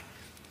own eye?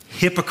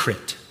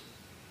 Hypocrite,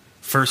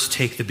 first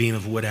take the beam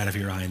of wood out of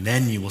your eye, and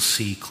then you will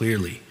see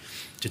clearly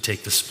to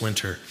take the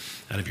splinter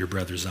out of your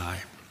brother's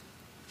eye.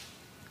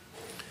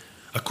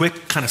 A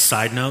quick kind of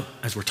side note,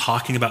 as we're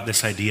talking about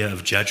this idea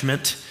of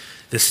judgment,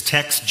 this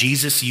text,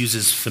 Jesus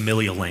uses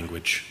familial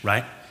language,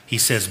 right? He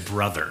says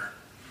brother.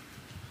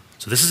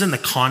 So this is in the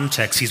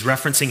context. He's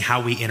referencing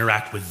how we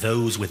interact with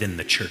those within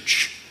the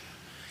church.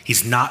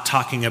 He's not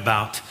talking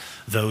about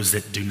those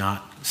that do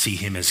not see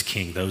him as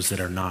king, those that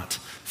are not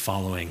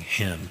following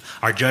him.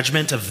 Our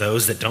judgment of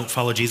those that don't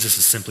follow Jesus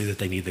is simply that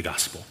they need the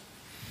gospel.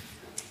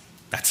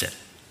 That's it.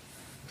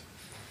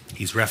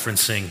 He's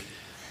referencing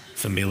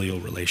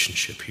familial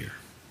relationship here.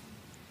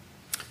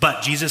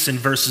 But Jesus in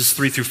verses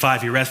 3 through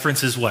 5, he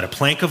references what? A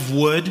plank of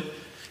wood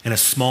and a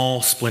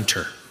small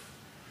splinter.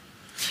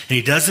 And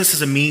he does this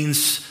as a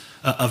means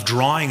of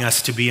drawing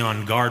us to be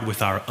on guard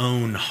with our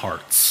own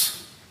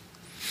hearts.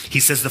 He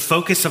says the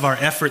focus of our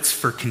efforts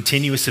for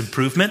continuous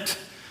improvement,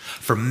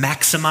 for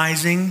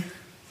maximizing,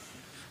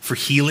 for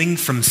healing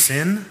from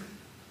sin,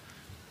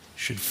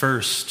 should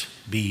first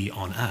be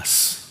on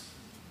us.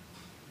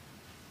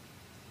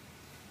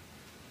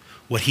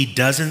 What he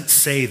doesn't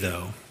say,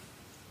 though,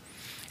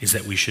 is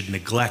that we should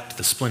neglect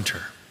the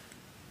splinter.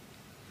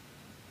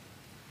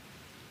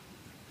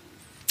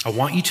 I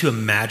want you to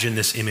imagine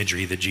this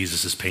imagery that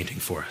Jesus is painting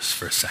for us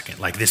for a second.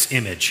 Like this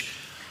image.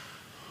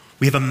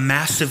 We have a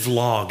massive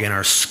log in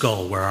our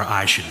skull where our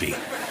eye should be.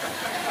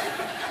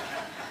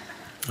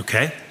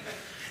 Okay?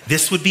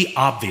 This would be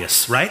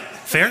obvious, right?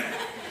 Fair?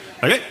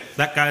 Okay,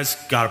 that guy's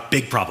got a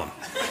big problem.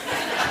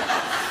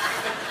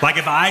 Like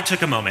if I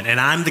took a moment and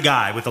I'm the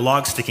guy with the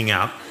log sticking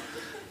out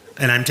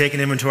and I'm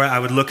taking inventory, I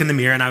would look in the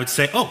mirror and I would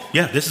say, oh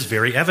yeah, this is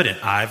very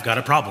evident. I've got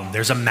a problem.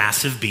 There's a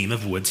massive beam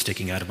of wood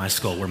sticking out of my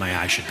skull where my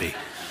eye should be.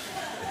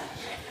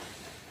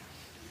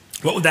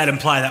 What would that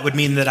imply? That would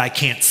mean that I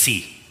can't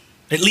see,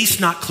 at least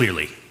not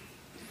clearly.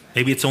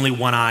 Maybe it's only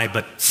one eye,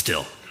 but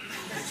still.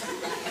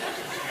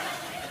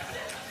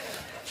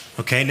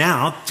 Okay,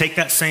 now take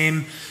that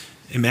same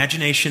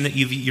imagination that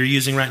you're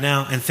using right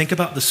now and think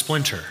about the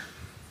splinter.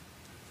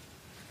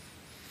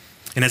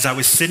 And as I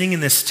was sitting in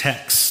this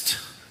text,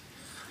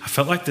 I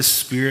felt like the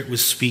Spirit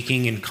was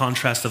speaking in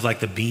contrast of like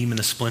the beam and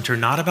the splinter,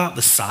 not about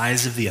the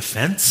size of the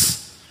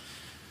offense,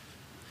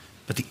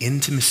 but the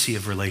intimacy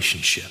of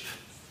relationship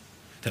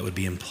that would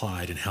be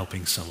implied in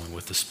helping someone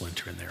with the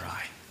splinter in their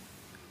eye.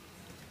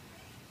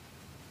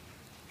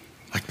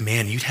 Like,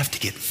 man, you'd have to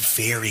get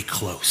very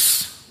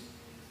close.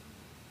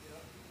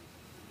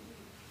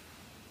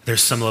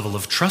 There's some level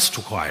of trust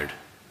required.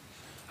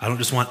 I don't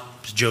just want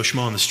Joe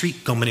Schmo on the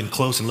street coming in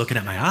close and looking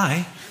at my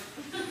eye.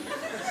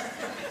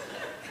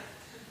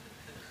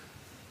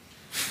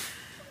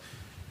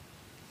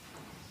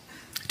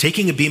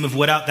 Taking a beam of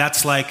wood out,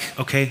 that's like,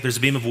 okay, there's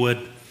a beam of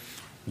wood.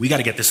 We got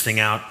to get this thing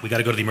out. We got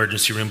to go to the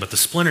emergency room. But the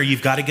splinter,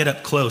 you've got to get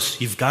up close.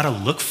 You've got to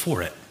look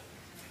for it.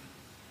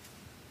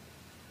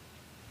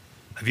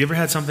 Have you ever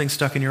had something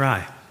stuck in your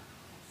eye?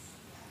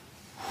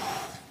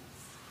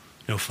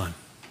 No fun.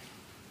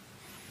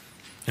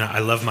 You know, I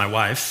love my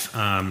wife.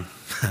 I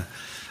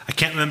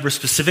can't remember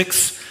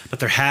specifics, but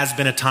there has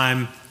been a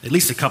time, at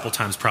least a couple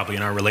times probably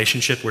in our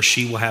relationship, where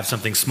she will have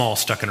something small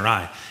stuck in her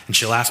eye. And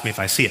she'll ask me if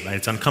I see it. Right?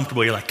 It's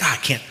uncomfortable. You're like, God,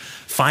 I can't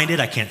find it.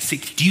 I can't see.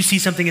 Do you see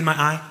something in my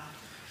eye?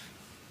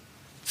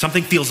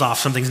 Something feels off.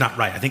 Something's not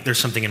right. I think there's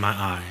something in my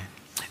eye.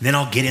 And then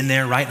I'll get in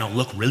there, right, and I'll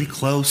look really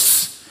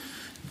close.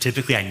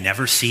 Typically, I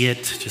never see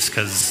it just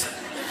because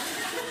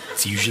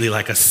it's usually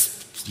like a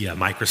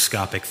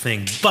microscopic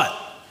thing. But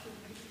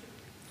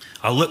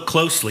I'll look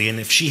closely, and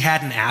if she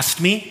hadn't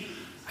asked me,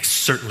 I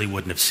certainly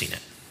wouldn't have seen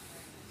it.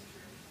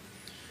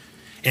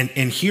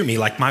 And hear me,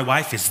 like my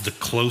wife is the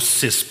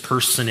closest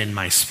person in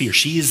my sphere.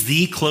 She is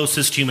the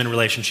closest human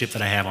relationship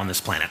that I have on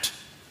this planet.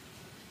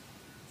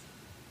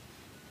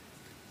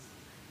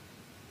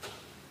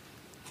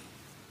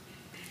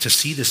 To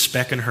see the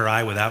speck in her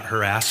eye without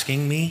her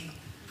asking me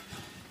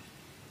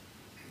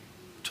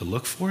to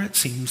look for it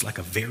seems like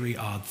a very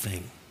odd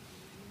thing.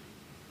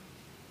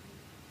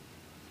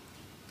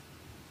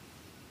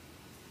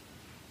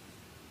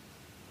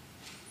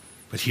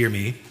 But hear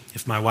me,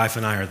 if my wife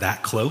and I are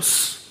that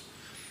close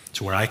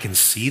to where I can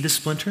see the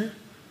splinter,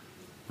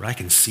 where I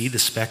can see the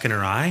speck in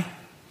her eye,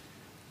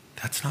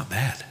 that's not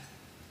bad.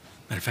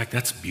 Matter of fact,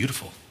 that's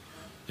beautiful.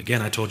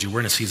 Again, I told you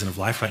we're in a season of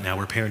life right now.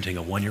 We're parenting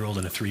a 1-year-old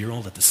and a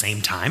 3-year-old at the same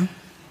time.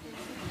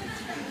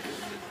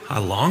 I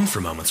long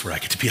for moments where I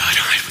get to be eye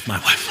to eye with my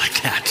wife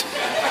like that.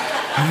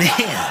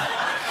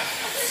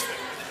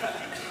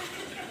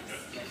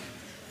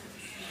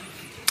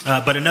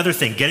 Man. But another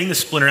thing, getting the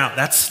splinter out,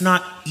 that's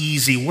not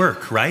easy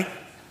work, right?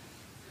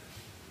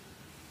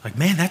 Like,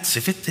 man,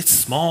 if it's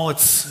small,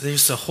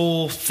 there's a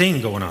whole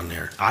thing going on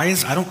there.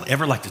 Eyes, I don't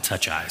ever like to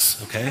touch eyes,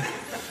 okay?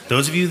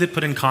 Those of you that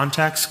put in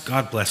contacts,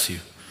 God bless you.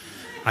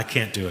 I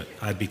can't do it.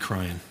 I'd be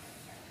crying.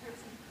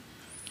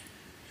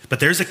 But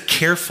there's a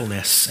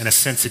carefulness and a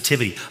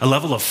sensitivity, a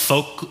level of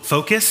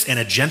focus and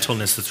a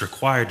gentleness that's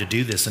required to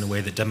do this in a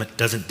way that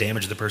doesn't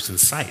damage the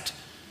person's sight.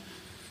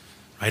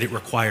 Right? It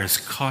requires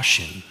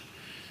caution,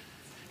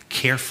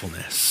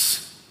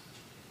 carefulness,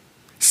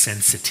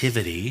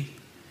 sensitivity,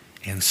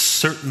 and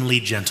certainly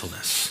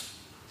gentleness.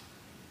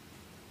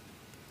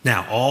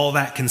 Now, all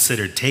that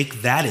considered,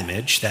 take that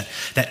image, that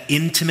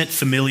intimate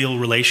familial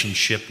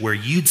relationship where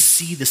you'd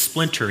see the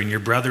splinter in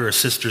your brother or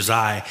sister's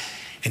eye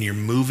and you're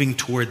moving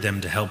toward them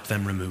to help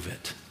them remove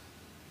it.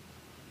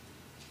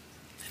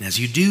 And as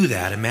you do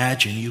that,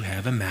 imagine you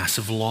have a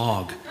massive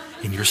log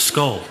in your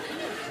skull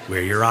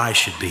where your eye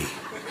should be.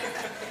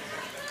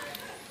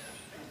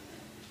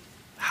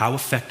 How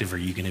effective are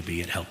you going to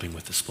be at helping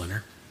with the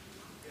splinter?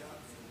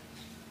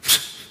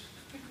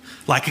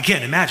 Like,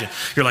 again, imagine,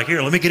 you're like,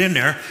 here, let me get in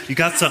there. You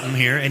got something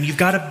here, and you've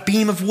got a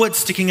beam of wood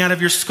sticking out of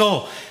your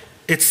skull.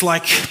 It's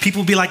like,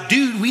 people be like,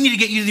 dude, we need to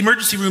get you to the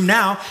emergency room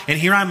now. And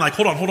here I'm like,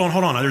 hold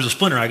on. There's a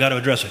splinter. I got to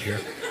address it here.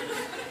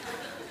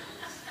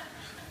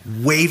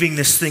 Waving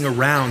this thing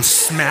around,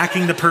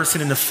 smacking the person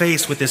in the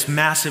face with this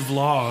massive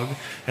log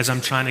as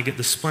I'm trying to get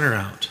the splinter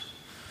out.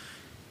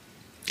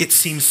 It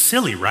seems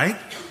silly, right?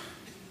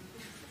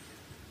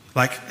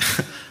 Like,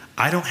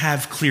 I don't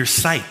have clear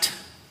sight.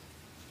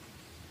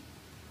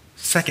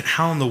 Second,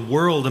 how in the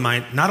world am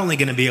I not only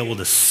going to be able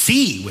to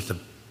see with the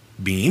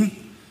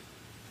beam,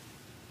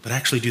 but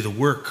actually do the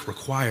work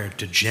required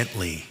to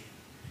gently,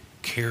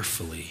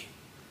 carefully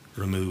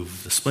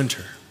remove the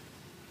splinter?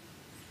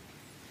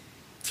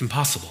 It's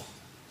impossible.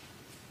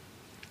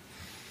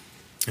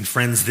 And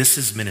friends, this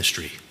is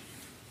ministry.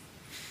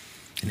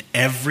 And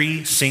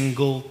every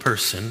single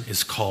person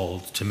is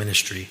called to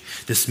ministry.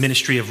 This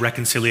ministry of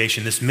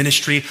reconciliation, this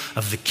ministry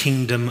of the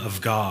kingdom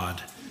of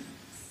God,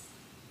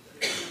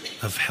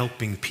 of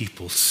helping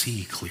people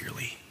see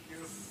clearly.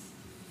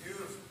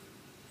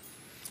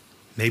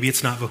 Maybe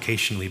it's not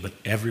vocationally, but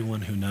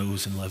everyone who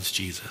knows and loves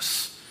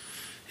Jesus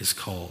is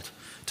called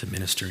to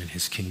minister in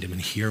his kingdom.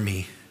 And hear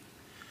me,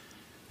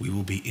 we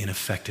will be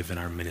ineffective in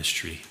our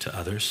ministry to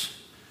others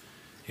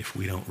if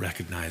we don't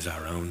recognize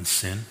our own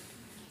sin,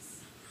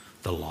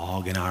 the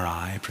log in our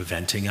eye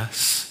preventing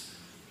us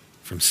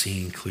from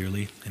seeing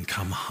clearly, and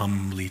come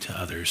humbly to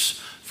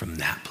others from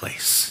that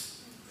place.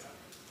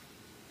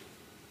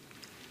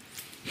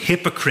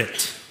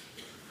 Hypocrite,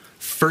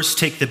 first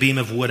take the beam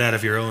of wood out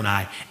of your own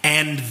eye,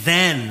 and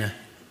then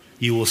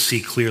you will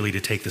see clearly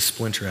to take the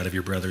splinter out of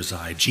your brother's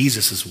eye.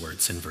 Jesus'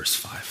 words in verse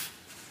 5.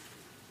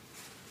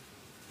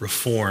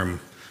 Reform,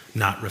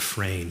 not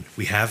refrain.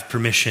 We have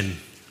permission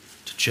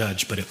to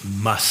judge, but it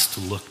must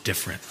look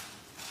different.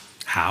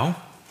 How?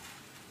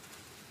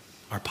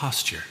 Our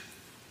posture.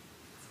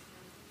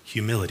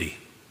 Humility,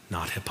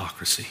 not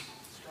hypocrisy.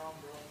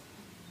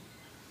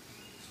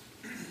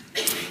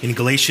 In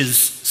Galatians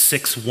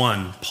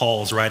 6:1,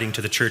 Paul's writing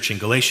to the church in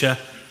Galatia,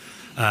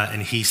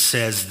 and he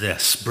says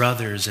this: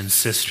 brothers and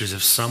sisters,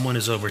 if someone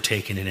is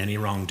overtaken in any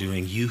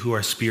wrongdoing, you who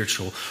are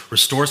spiritual,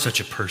 restore such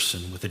a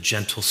person with a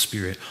gentle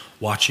spirit,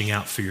 watching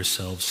out for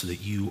yourselves so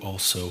that you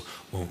also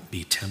won't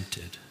be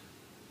tempted.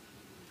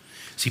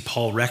 See,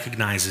 Paul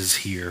recognizes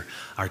here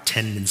our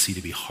tendency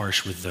to be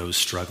harsh with those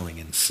struggling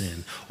in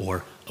sin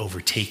or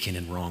overtaken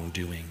in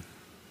wrongdoing,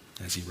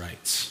 as he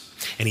writes.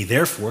 And he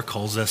therefore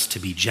calls us to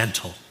be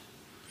gentle.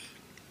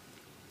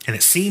 And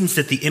it seems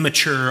that the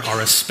immature are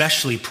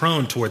especially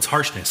prone towards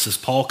harshness, as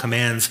Paul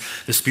commands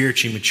the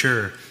spiritually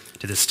mature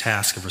to this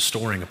task of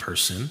restoring a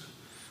person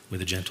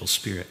with a gentle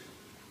spirit.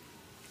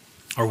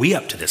 Are we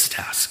up to this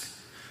task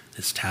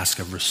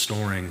of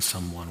restoring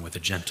someone with a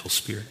gentle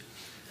spirit?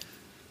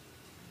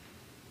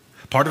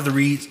 Part of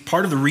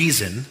the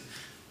reason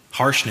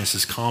Harshness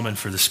is common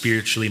for the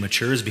spiritually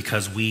matures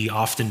because we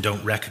often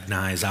don't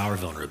recognize our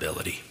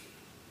vulnerability.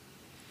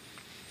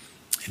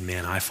 And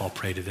man, I fall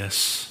prey to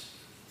this.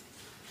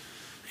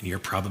 And you're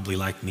probably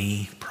like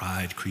me.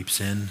 Pride creeps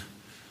in.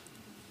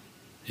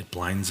 It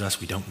blinds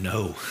us. We don't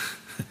know.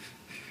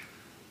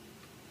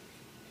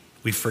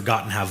 We've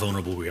forgotten how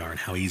vulnerable we are and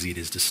how easy it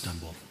is to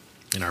stumble.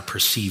 And our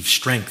perceived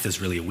strength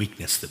is really a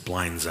weakness that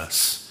blinds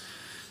us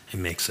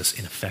and makes us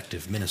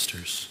ineffective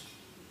ministers.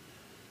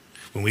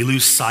 When we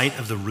lose sight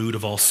of the root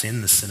of all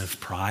sin, the sin of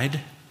pride,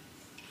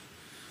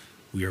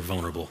 we are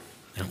vulnerable,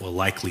 and it will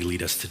likely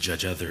lead us to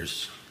judge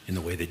others in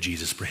the way that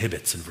Jesus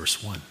prohibits in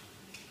verse 1.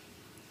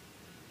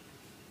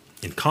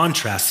 In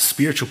contrast, the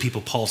spiritual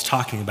people Paul's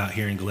talking about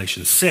here in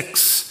Galatians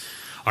 6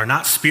 are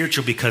not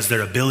spiritual because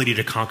their ability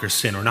to conquer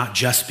sin, or not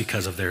just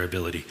because of their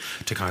ability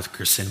to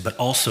conquer sin, but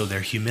also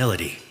their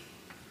humility.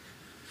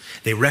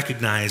 They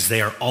recognize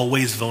they are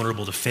always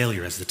vulnerable to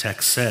failure, as the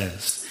text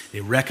says.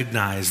 They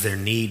recognize their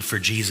need for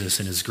Jesus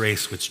and his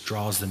grace, which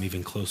draws them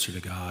even closer to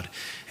God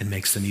and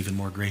makes them even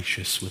more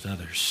gracious with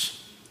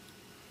others.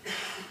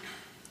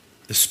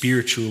 The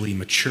spiritually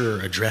mature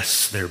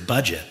address their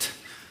budget,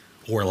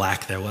 or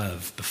lack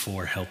thereof,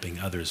 before helping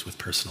others with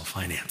personal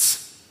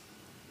finance.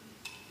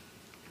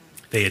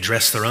 They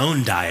address their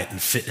own diet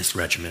and fitness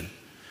regimen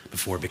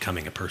before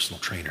becoming a personal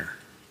trainer.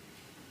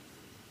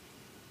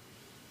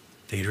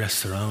 They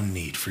address their own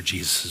need for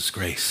Jesus'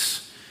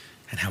 grace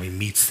and how he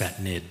meets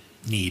that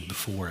need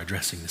before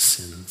addressing the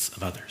sins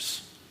of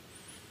others.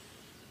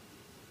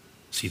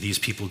 See, these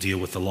people deal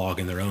with the log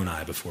in their own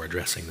eye before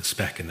addressing the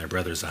speck in their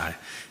brother's eye.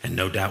 And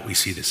no doubt we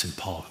see this in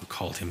Paul, who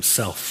called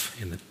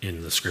himself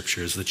in the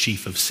scriptures the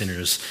chief of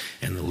sinners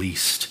and the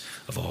least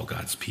of all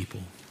God's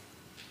people.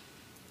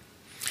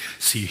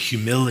 See,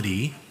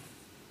 humility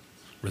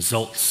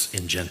results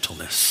in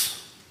gentleness.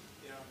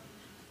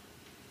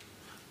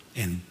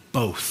 And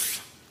both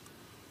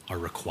are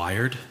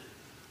required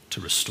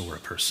to restore a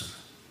person.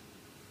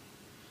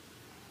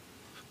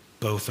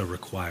 Both are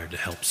required to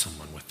help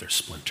someone with their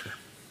splinter.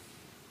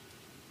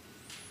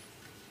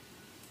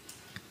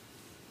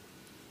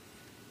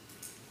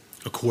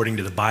 According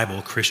to the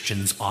Bible,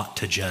 Christians ought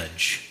to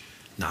judge,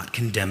 not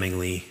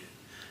condemningly,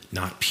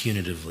 not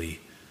punitively,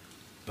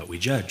 but we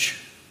judge.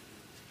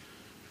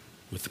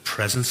 With the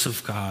presence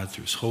of God,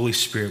 through his Holy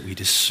Spirit, we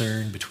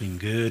discern between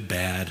good,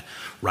 bad,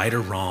 right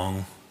or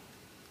wrong,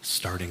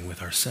 starting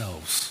with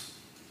ourselves,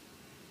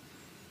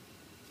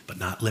 but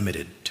not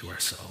limited to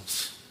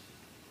ourselves.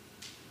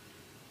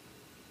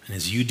 And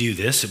as you do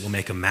this, it will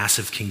make a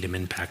massive kingdom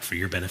impact for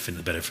your benefit and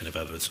the benefit of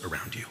others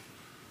around you.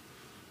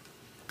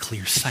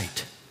 Clear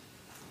sight.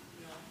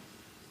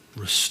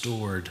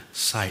 Restored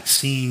sight,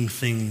 seeing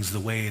things the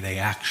way they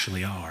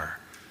actually are,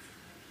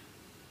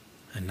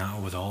 and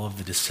not with all of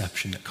the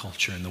deception that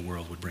culture and the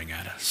world would bring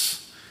at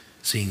us,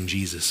 seeing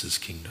Jesus'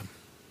 kingdom.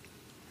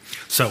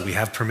 So we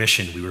have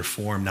permission. We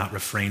reform, not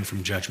refrain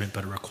from judgment,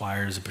 but it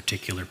requires a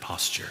particular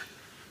posture.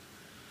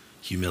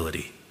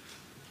 Humility,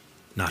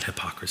 not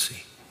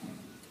hypocrisy.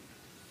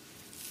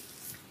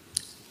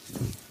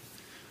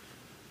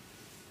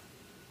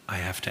 I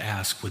have to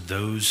ask, would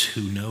those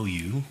who know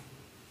you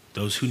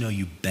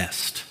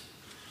best,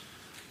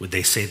 would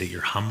they say that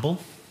you're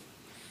humble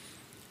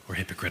or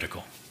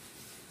hypocritical?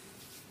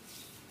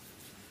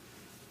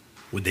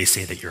 Would they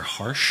say that you're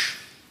harsh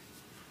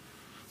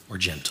or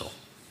gentle?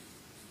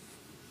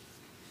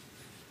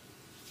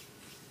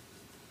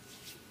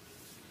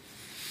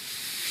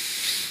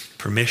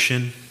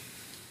 Permission,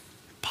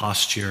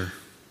 posture,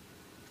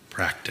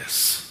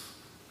 practice.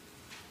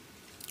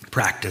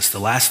 Practice. The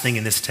last thing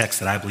in this text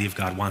that I believe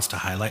God wants to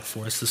highlight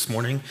for us this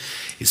morning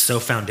is so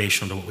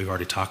foundational to what we've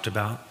already talked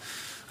about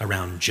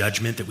around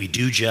judgment, that we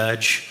do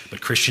judge,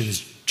 but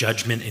Christians'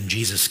 judgment in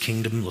Jesus'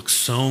 kingdom looks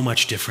so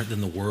much different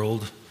than the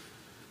world,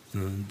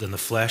 than the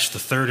flesh. The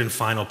third and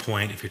final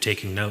point, if you're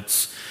taking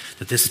notes,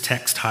 that this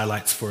text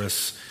highlights for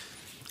us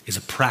is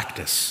a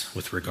practice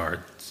with regard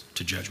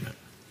to judgment.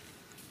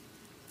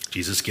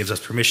 Jesus gives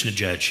us permission to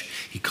judge.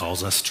 He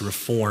calls us to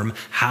reform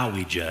how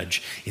we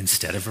judge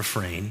instead of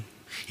refrain.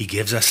 He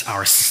gives us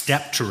our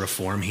step to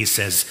reform. He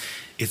says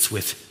it's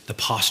with the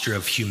posture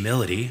of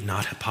humility,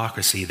 not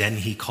hypocrisy. Then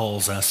he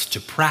calls us to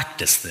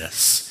practice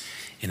this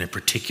in a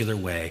particular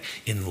way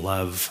in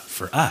love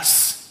for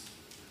us.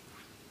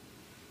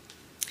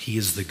 He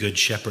is the good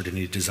shepherd and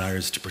he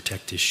desires to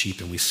protect his sheep.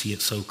 And we see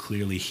it so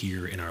clearly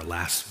here in our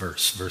last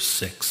verse, verse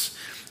 6.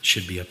 It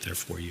should be up there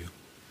for you.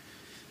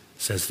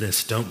 It says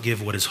this: don't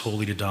give what is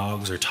holy to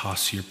dogs or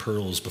toss your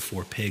pearls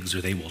before pigs,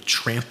 or they will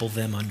trample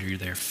them under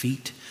their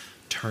feet,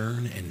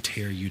 turn and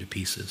tear you to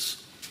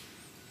pieces.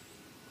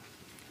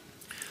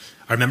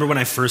 I remember when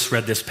I first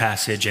read this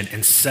passage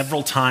and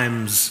several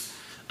times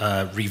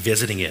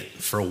revisiting it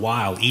for a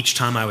while, each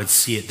time I would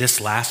see it,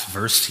 this last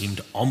verse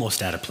seemed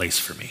almost out of place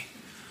for me.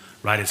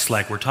 Right? It's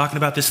like, we're talking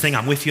about this thing,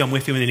 I'm with you, and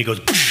then he goes,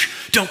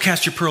 don't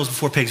cast your pearls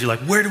before pigs. You're like,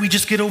 where do we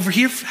just get over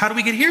here? How do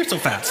we get here so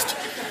fast?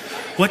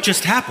 What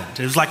just happened?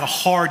 It was like a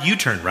hard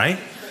U-turn, right?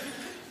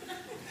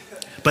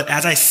 But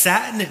as I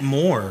sat in it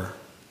more,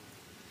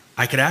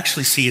 I could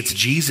actually see it's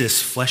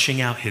Jesus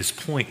fleshing out his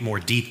point more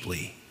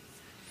deeply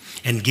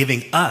and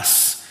giving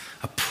us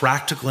a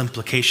practical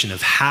implication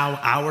of how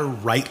our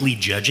rightly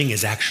judging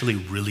is actually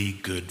really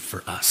good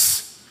for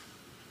us.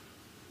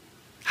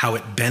 How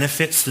it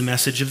benefits the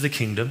message of the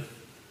kingdom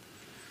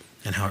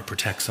and how it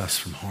protects us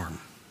from harm.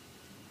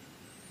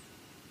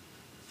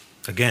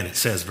 Again, it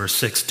says, verse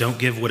 6, don't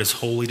give what is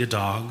holy to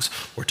dogs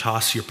or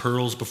toss your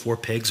pearls before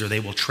pigs or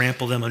they will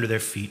trample them under their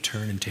feet,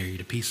 turn and tear you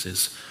to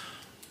pieces.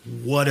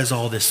 What does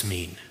all this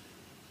mean?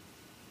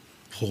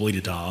 Holy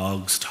to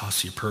dogs,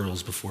 toss your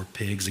pearls before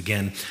pigs.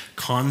 Again,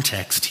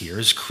 context here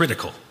is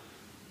critical,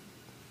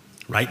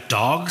 right?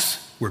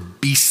 Dogs were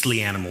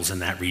beastly animals in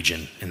that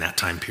region, in that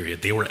time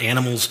period. They were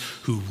animals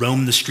who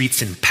roamed the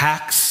streets in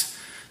packs.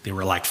 They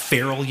were like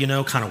feral,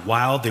 kind of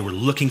wild. They were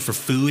looking for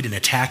food and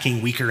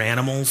attacking weaker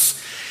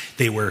animals.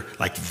 They were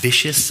like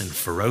vicious and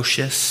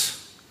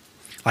ferocious.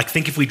 Like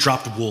think if we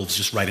dropped wolves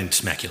just right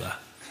into Temecula.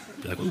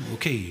 Be like, oh,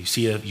 okay, you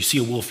see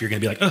a wolf, you're gonna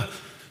be like, oh.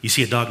 You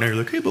see a dog now, you're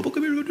like, hey, Bubba,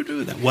 come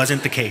here. That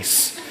wasn't the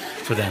case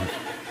for them.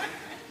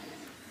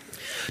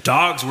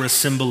 Dogs were a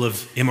symbol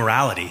of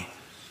immorality,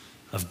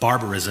 of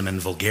barbarism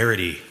and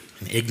vulgarity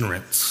and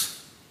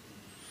ignorance.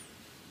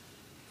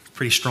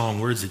 Pretty strong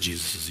words that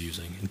Jesus is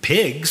using. And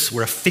pigs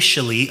were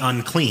officially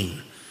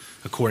unclean,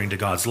 according to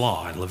God's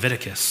law in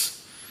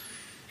Leviticus.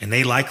 And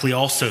they likely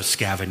also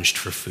scavenged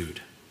for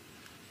food.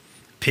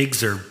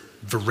 Pigs are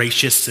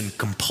voracious and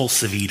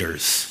compulsive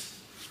eaters.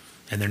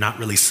 And they're not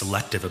really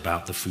selective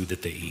about the food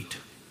that they eat.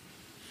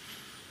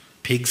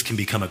 Pigs can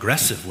become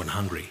aggressive when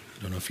hungry.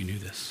 I don't know if you knew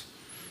this.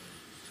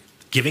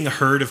 Giving a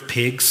herd of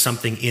pigs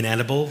something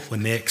inedible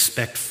when they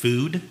expect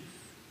food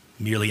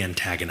merely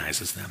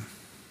antagonizes them.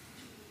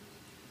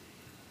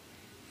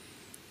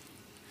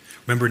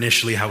 Remember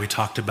initially how we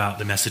talked about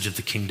the message of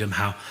the kingdom,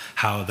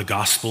 how the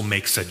gospel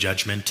makes a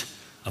judgment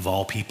of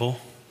all people,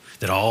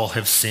 that all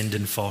have sinned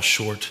and fall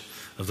short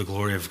of the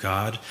glory of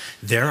God.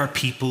 There are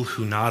people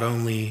who not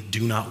only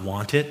do not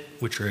want it,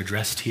 which are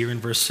addressed here in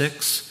verse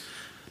 6,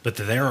 but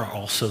there are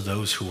also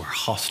those who are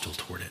hostile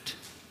toward it,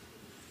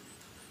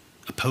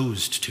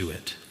 opposed to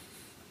it.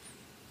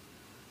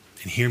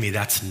 And hear me,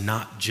 that's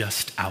not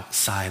just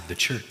outside the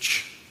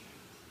church.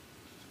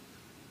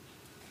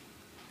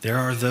 There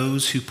are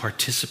those who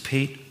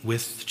participate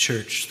with the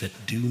church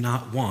that do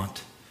not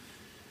want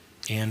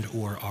and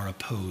or are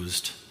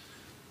opposed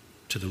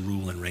to the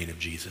rule and reign of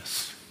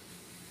Jesus,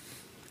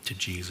 to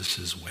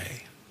Jesus'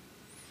 way.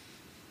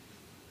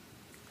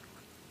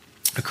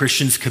 A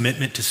Christian's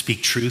commitment to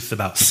speak truth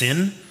about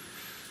sin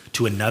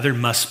to another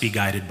must be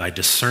guided by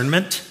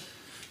discernment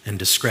and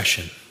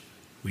discretion,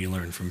 we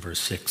learn from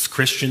verse 6.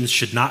 Christians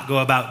should not go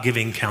about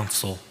giving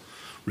counsel,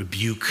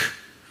 rebuke,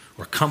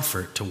 or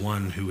comfort to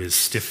one who is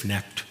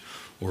stiff-necked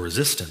or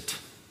resistant,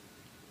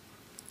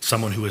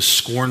 someone who is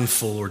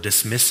scornful or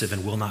dismissive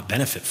and will not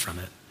benefit from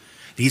it.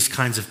 These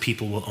kinds of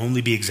people will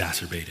only be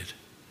exasperated.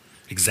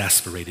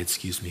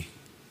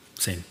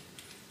 Same.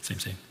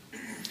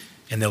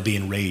 And they'll be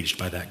enraged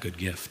by that good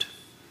gift.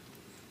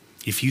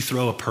 If you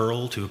throw a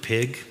pearl to a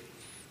pig,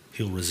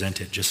 he'll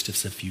resent it just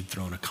as if you'd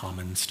thrown a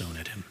common stone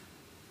at him.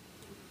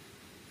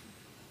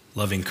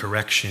 Loving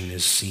correction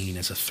is seen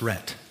as a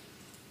threat.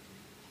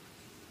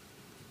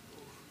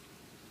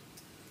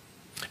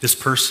 This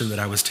person that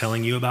I was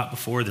telling you about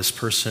before, this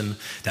person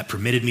that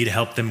permitted me to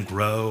help them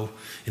grow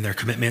in their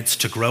commitments,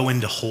 to grow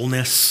into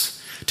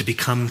wholeness, to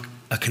become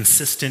a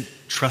consistent,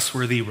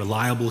 trustworthy,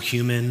 reliable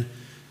human,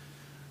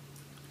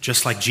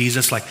 just like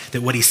Jesus, like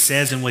that what he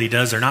says and what he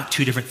does are not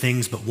two different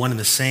things, but one and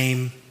the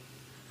same.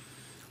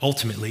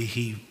 Ultimately,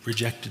 he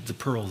rejected the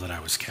pearl that I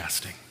was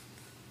casting.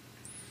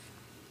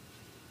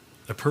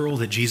 The pearl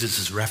that Jesus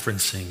is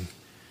referencing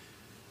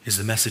is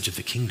the message of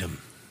the kingdom.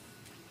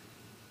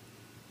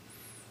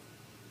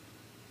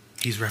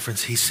 He's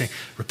saying,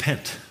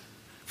 repent,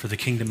 for the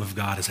kingdom of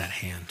God is at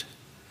hand.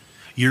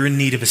 You're in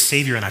need of a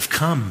Savior, and I've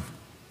come.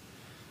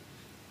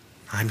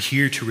 I'm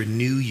here to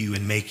renew you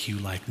and make you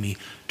like me.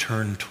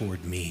 Turn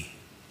toward me.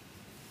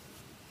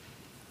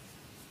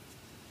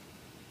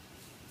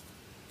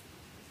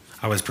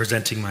 I was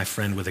presenting my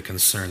friend with a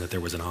concern that there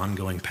was an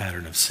ongoing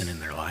pattern of sin in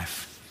their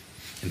life,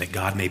 and that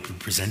God may be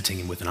presenting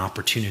him with an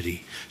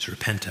opportunity to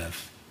repent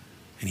of,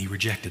 and he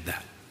rejected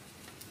that.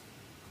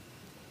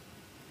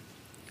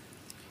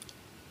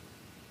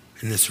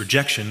 And this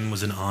rejection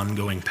was an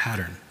ongoing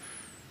pattern.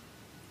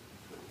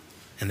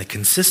 And the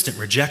consistent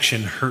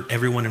rejection hurt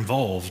everyone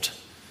involved,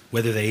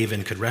 whether they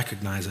even could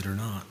recognize it or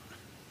not.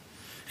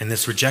 And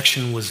this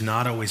rejection was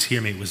not always,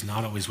 hear me, it was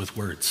not always with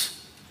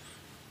words.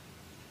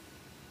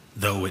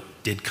 Though it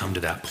did come to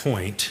that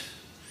point,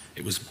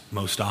 it was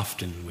most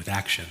often with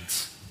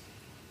actions.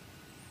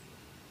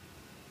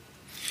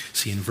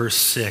 See, in verse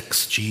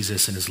 6,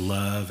 Jesus in his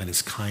love and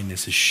his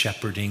kindness is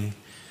shepherding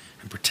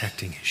and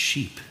protecting his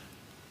sheep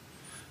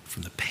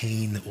from the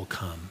pain that will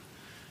come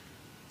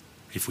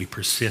if we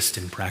persist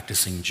in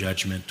practicing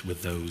judgment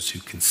with those who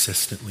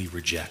consistently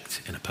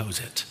reject and oppose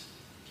it.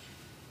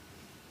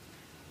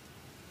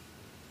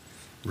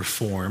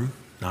 Reform,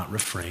 not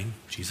refrain.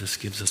 Jesus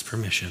gives us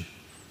permission.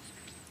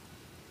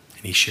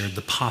 And he shared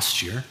the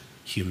posture,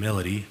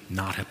 humility,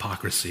 not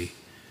hypocrisy.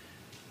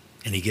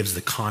 And he gives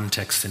the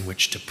context in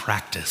which to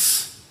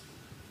practice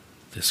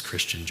this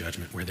Christian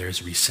judgment, where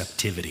there's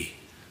receptivity,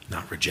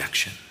 not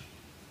rejection.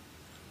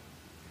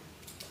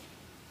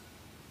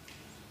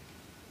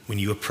 When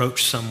you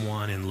approach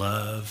someone in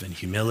love and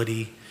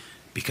humility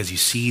because you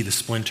see the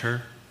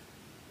splinter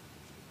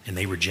and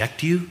they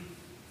reject you,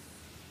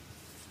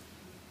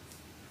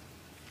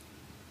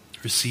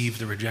 receive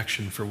the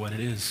rejection for what it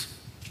is.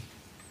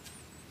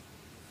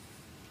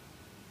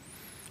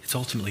 It's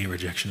ultimately a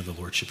rejection of the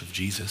lordship of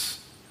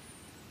Jesus,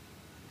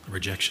 a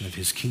rejection of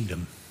his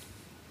kingdom.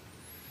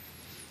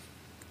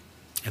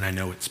 And I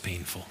know it's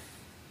painful.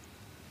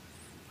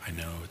 I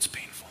know it's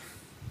painful.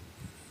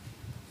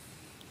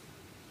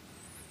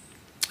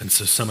 And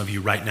so some of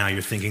you right now,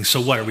 you're thinking, so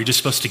what, are we just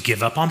supposed to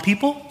give up on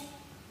people?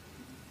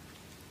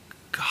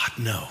 God,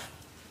 no.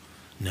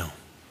 No.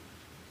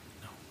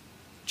 No.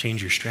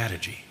 Change your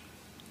strategy.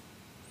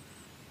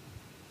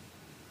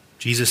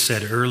 Jesus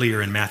said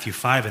earlier in Matthew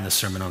 5 in the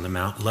Sermon on the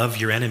Mount, love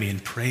your enemy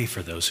and pray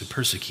for those who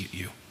persecute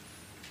you.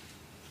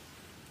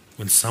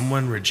 When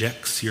someone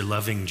rejects your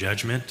loving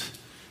judgment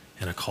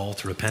and a call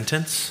to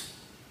repentance,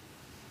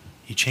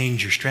 you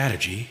change your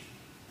strategy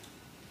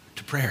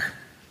to prayer.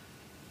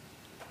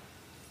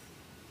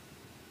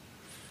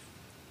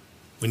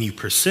 When you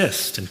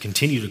persist and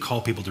continue to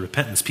call people to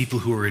repentance, people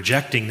who are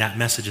rejecting that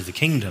message of the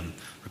kingdom,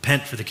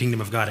 repent for the kingdom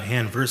of God at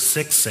hand, verse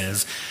 6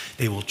 says,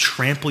 they will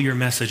trample your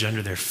message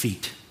under their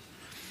feet,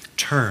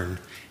 turn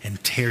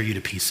and tear you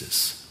to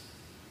pieces.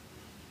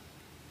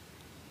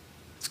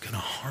 It's going to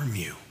harm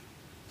you.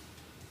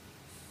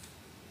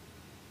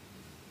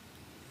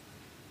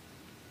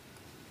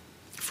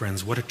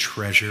 Friends, what a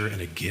treasure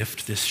and a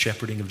gift this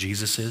shepherding of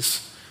Jesus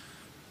is.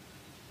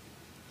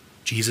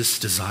 Jesus'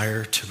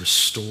 desire to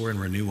restore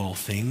and renew all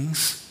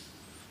things.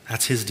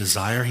 That's his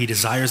desire. He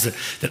desires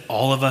that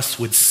all of us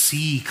would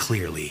see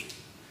clearly.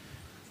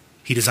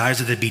 He desires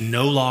that there be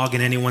no log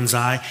in anyone's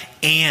eye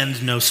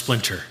and no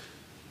splinter.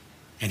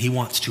 And he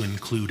wants to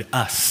include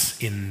us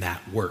in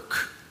that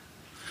work.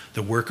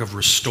 The work of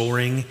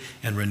restoring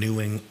and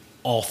renewing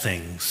all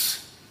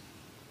things,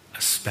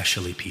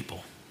 especially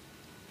people.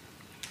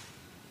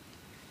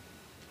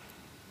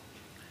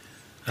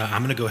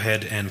 I'm going to go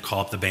ahead and call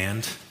up the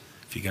band.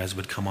 If you guys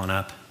would come on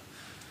up.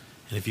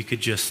 And if you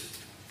could just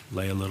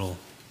lay a little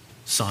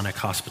sonic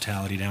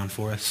hospitality down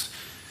for us.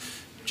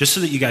 Just so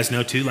that you guys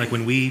know too, like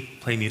when we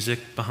play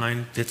music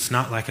behind, it's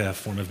not like a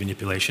form of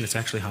manipulation, it's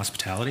actually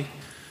hospitality.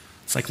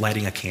 It's like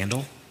lighting a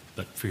candle,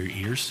 but for your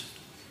ears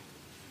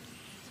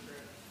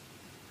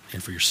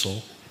and for your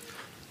soul.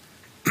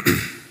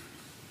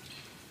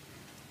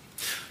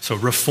 So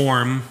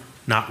reform,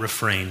 not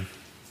refrain.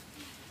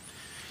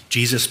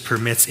 Jesus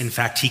permits, in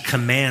fact, he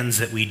commands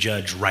that we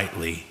judge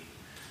rightly.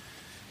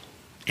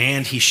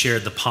 And he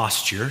shared the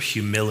posture,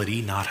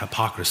 humility, not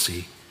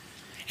hypocrisy.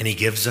 And he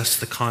gives us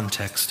the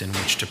context in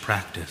which to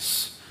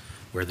practice,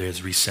 where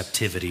there's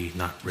receptivity,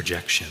 not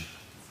rejection.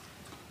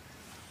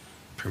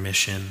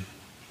 Permission,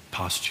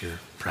 posture,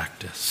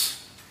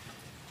 practice.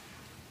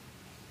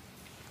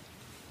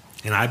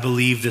 And I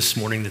believe this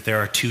morning that there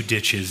are two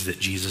ditches that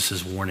Jesus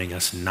is warning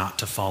us not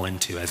to fall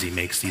into as he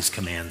makes these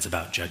commands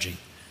about judging.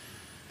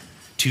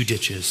 Two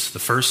ditches. The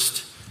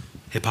first,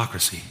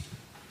 hypocrisy.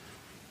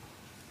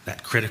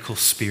 That critical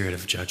spirit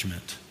of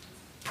judgment,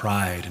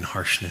 pride and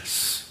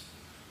harshness.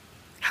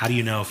 How do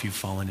you know if you've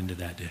fallen into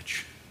that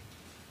ditch?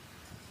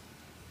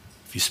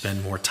 If you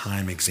spend more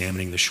time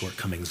examining the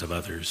shortcomings of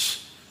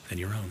others than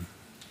your own.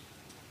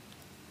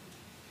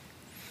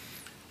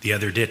 The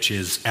other ditch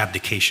is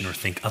abdication, or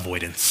think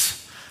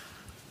avoidance.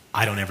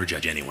 I don't ever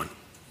judge anyone.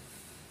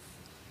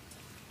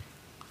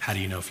 How do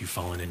you know if you've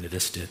fallen into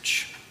this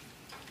ditch?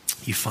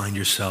 You find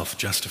yourself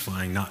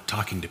justifying not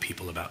talking to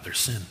people about their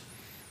sin.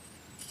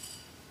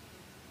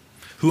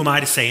 Who am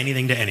I to say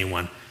anything to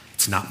anyone?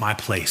 It's not my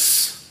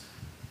place.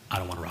 I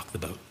don't want to rock the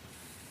boat.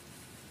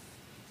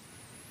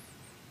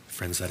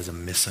 Friends, that is a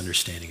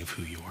misunderstanding of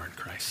who you are in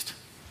Christ.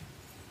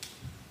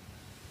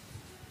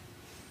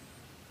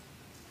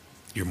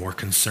 You're more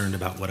concerned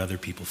about what other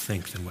people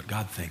think than what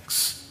God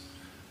thinks.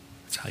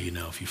 That's how you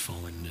know if you've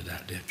fallen into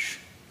that ditch.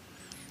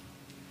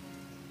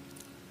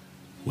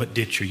 What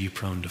ditch are you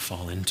prone to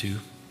fall into?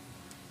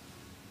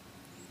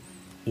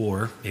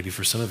 Or maybe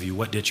for some of you,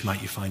 what ditch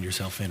might you find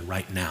yourself in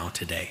right now,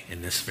 today,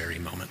 in this very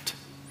moment?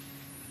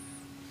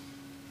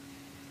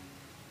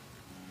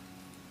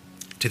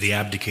 To the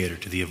abdicator,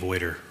 to the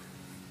avoider.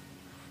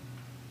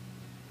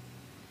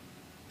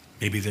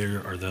 Maybe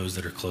there are those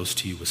that are close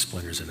to you with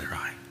splinters in their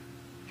eye.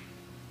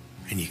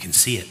 And you can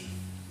see it.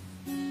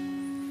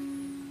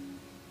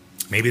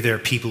 Maybe there are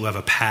people who have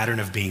a pattern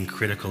of being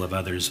critical of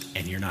others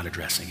and you're not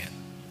addressing it.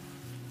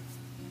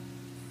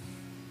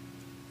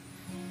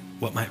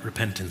 What might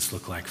repentance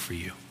look like for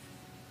you?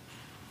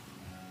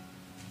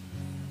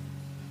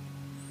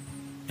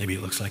 Maybe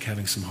it looks like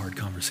having some hard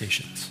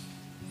conversations.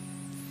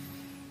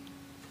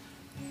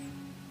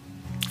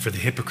 For the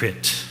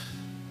hypocrite,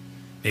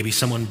 Maybe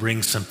someone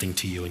brings something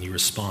to you and you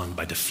respond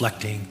by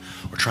deflecting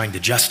or trying to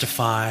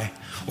justify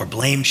or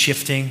blame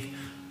shifting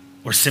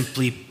or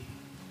simply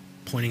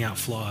pointing out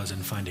flaws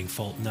and finding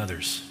fault in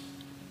others.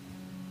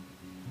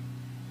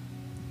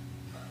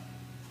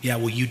 Yeah,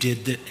 well, you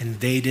did that and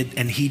they did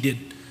and he did.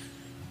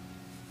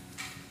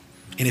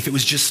 And if it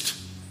was just,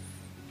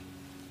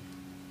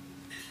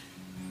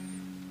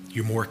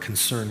 you're more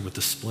concerned with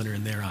the splinter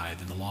in their eye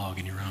than the log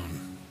in your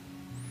own.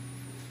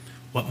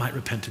 What might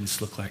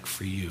repentance look like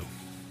for you?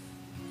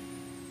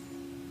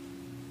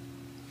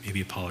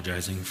 Maybe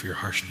apologizing for your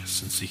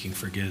harshness and seeking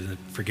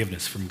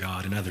forgiveness from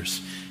God and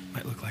others. It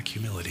might look like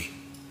humility.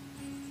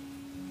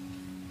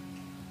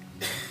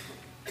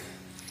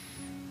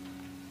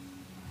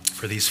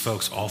 For these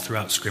folks all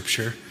throughout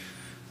Scripture,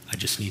 I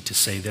just need to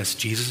say this.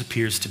 Jesus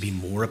appears to be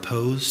more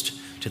opposed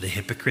to the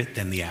hypocrite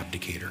than the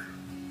abdicator.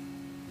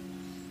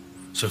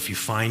 So if you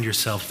find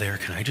yourself there,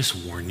 can I just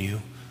warn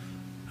you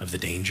of the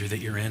danger that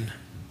you're in?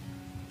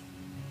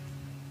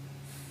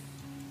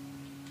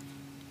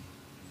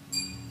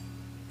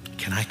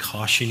 Can I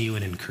caution you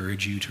and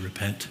encourage you to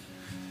repent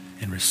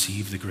and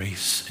receive the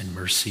grace and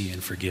mercy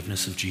and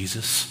forgiveness of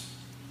Jesus?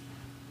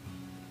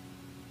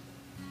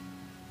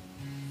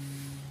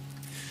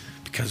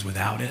 Because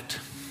without it,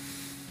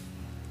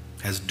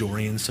 as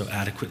Dorian so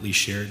adequately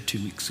shared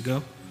 2 weeks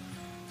ago,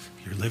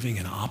 you're living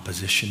in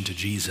opposition to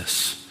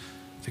Jesus,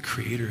 the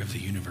creator of the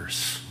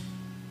universe,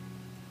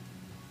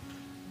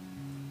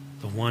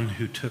 the one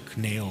who took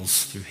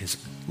nails through his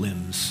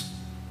limbs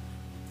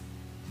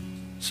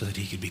so that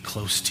he could be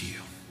close to you.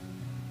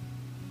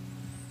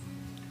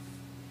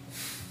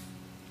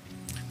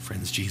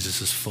 Friends,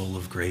 Jesus is full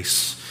of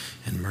grace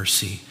and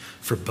mercy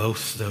for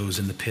both those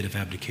in the pit of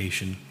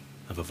abdication,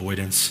 of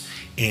avoidance,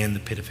 and the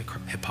pit of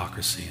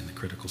hypocrisy and the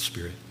critical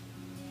spirit.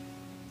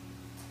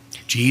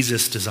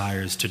 Jesus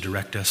desires to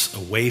direct us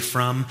away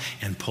from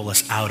and pull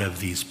us out of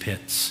these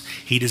pits.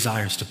 He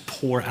desires to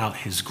pour out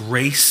his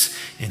grace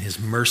and his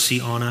mercy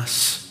on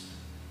us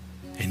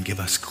and give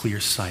us clear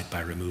sight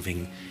by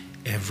removing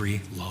every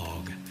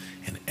log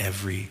and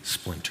every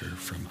splinter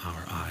from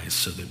our eyes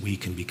so that we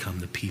can become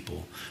the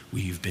people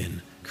we've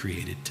been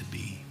created to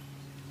be.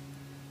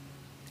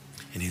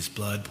 And his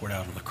blood poured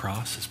out on the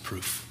cross is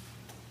proof.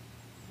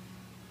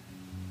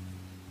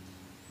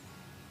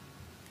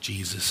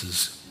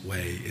 Jesus'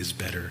 way is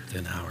better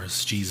than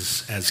ours.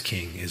 Jesus as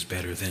King is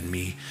better than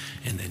me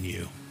and than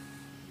you.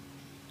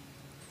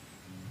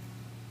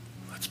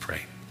 Let's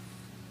pray.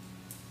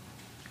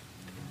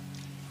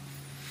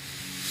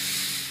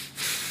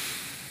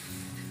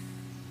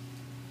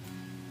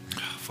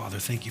 Father,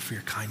 thank you for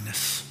your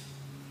kindness.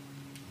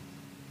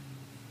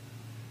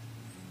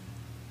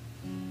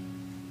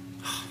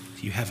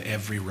 You have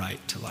every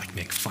right to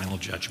make final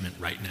judgment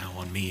right now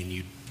on me, and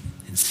you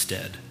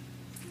instead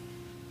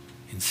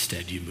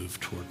you move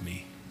toward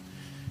me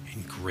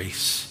in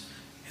grace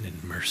and in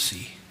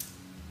mercy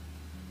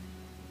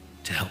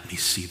to help me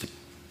see the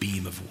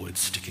beam of wood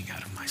sticking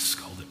out of my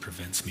skull that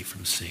prevents me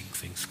from seeing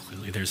things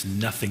clearly. There's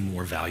nothing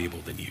more valuable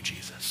than you,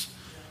 Jesus.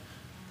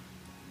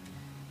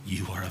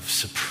 You are of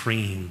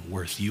supreme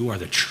worth. You are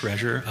the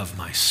treasure of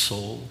my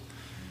soul,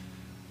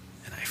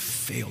 and I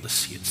fail to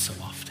see it so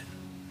often.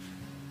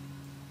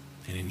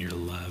 And in your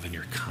love and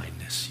your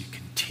kindness, you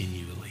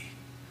continually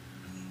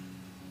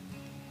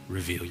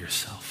reveal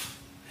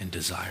yourself and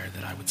desire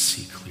that I would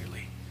see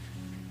clearly.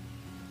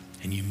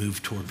 And you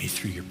move toward me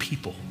through your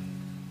people.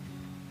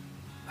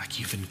 Like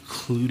you've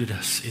included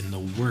us in the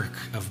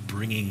work of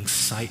bringing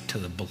sight to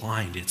the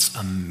blind. It's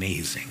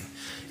amazing.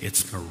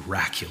 It's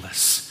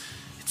miraculous.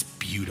 It's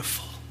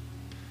beautiful.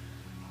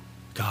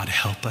 God,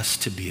 help us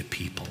to be a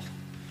people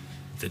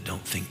that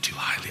don't think too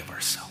highly of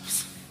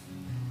ourselves.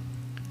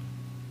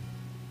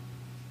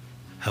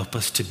 Help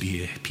us to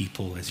be a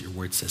people, as your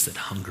word says, that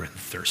hunger and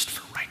thirst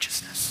for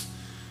righteousness.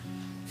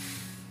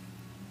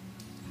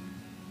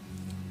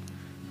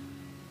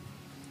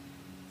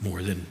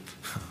 More than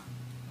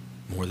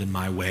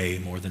my way,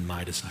 more than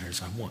my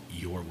desires. I want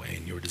your way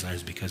and your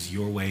desires, because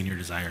your way and your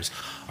desires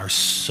are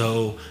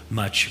so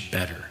much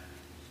better.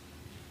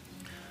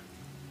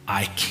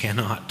 I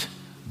cannot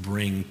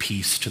bring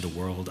peace to the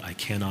world. I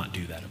cannot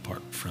do that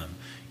apart from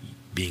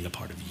being a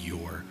part of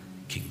your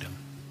kingdom.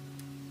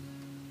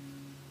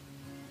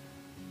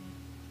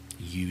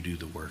 You do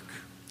the work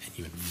and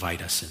you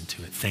invite us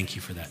into it. Thank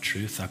you for that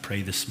truth. I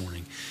pray this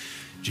morning,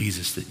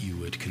 Jesus, that you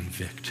would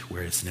convict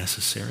where it's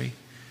necessary,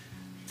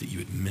 that you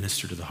would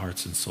minister to the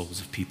hearts and souls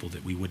of people,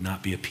 that we would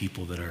not be a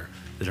people that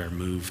are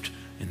moved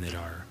and that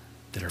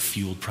are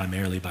fueled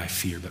primarily by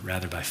fear, but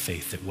rather by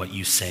faith, that what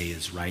you say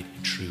is right,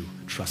 true,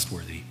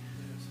 trustworthy,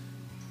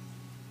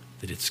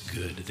 that it's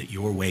good, that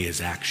your way is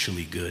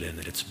actually good and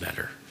that it's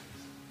better.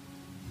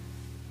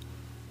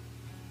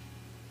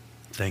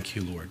 Thank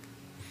you, Lord,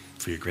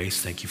 for your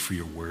grace. Thank you for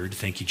your word.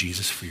 Thank you,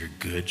 Jesus, for your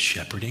good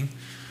shepherding,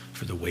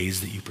 for the ways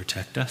that you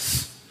protect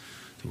us,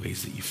 the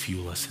ways that you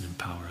fuel us and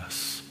empower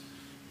us.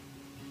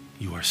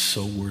 You are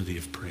so worthy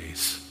of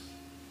praise.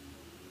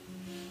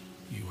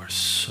 You are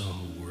so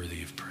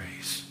worthy of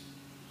praise.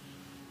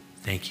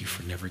 Thank you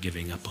for never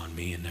giving up on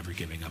me and never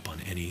giving up on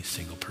any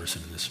single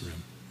person in this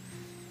room.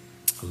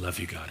 I love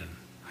you, God, and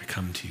I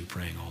come to you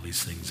praying all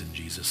these things in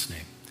Jesus'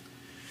 name.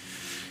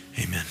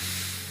 Amen.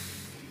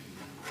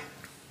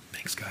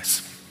 Thanks,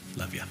 guys.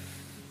 Love you.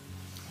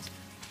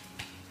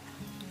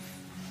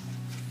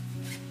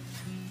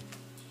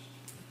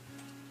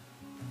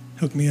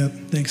 Hook me up.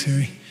 Thanks,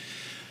 Harry.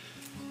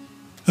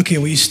 Okay,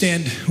 will you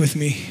stand with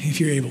me if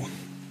you're able?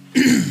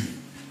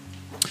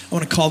 I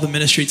want to call the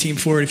ministry team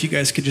forward. If you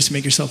guys could just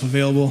make yourself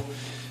available.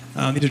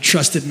 These are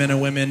trusted men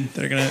and women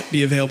that are going to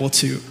be available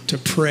to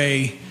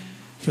pray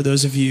for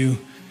those of you,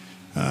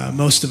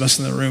 most of us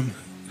in the room,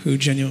 who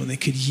genuinely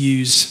could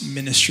use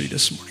ministry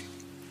this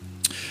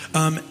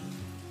morning.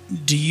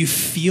 Do you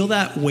feel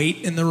that weight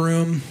in the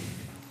room?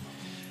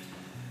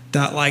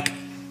 That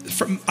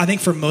I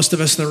think for most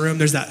of us in the room,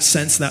 there's that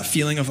sense, that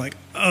feeling of like,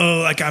 oh,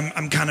 like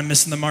I'm kind of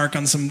missing the mark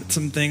on some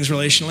things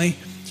relationally.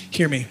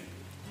 Hear me.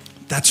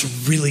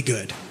 That's really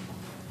good.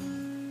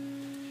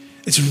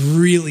 It's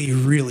really,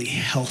 really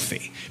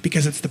healthy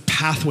because it's the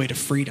pathway to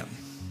freedom.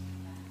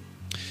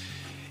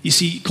 You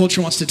see,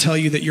 culture wants to tell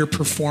you that your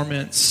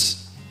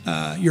performance,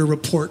 your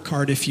report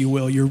card, if you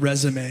will, your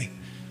resume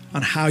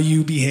on how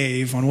you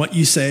behave, on what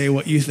you say,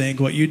 what you think,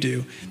 what you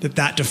do,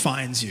 that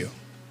defines you.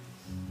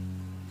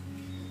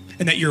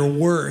 And that your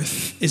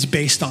worth is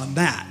based on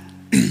that.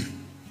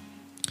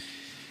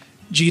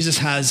 Jesus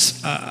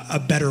has a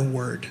better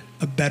word,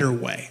 a better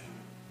way.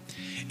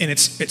 And it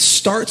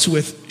starts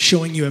with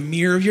showing you a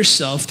mirror of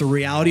yourself, the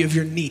reality of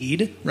your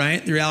need,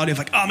 right? The reality of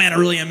like, oh man, I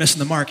really am missing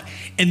the mark.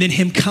 And then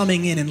him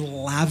coming in and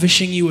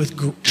lavishing you with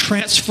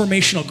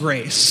transformational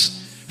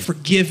grace,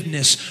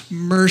 forgiveness,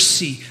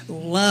 mercy,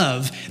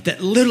 love,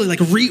 that literally like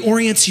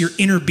reorients your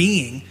inner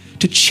being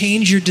to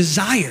change your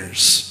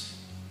desires.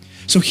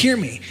 So hear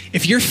me.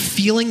 If you're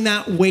feeling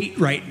that weight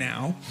right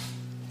now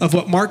of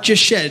what Mark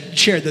just shared,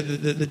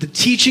 the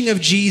teaching of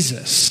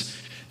Jesus,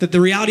 that the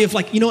reality of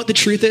like, you know what the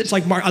truth is?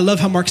 Like Mark, I love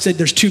how Mark said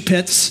there's two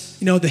pits,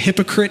 you know, the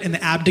hypocrite and the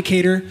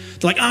abdicator.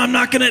 They're like, oh, I'm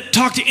not going to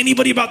talk to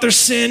anybody about their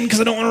sin because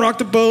I don't want to rock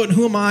the boat, and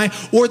who am I?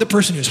 Or the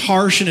person who's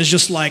harsh and is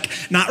just like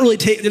not really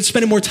they're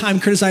spending more time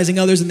criticizing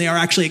others than they are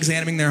actually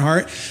examining their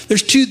heart.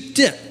 There's two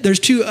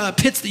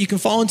pits that you can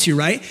fall into,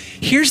 right?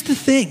 Here's the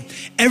thing.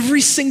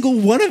 Every single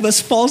one of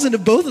us falls into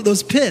both of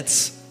those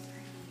pits.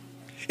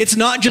 It's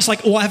not just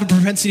like, oh, I have a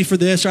propensity for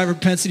this or I have a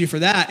propensity for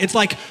that. It's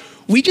like,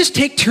 we just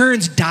take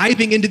turns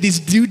diving into these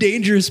two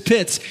dangerous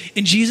pits.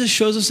 And Jesus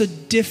shows us a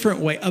different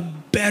way, a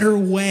better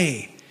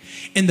way.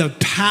 And the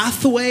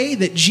pathway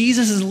that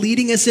Jesus is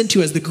leading us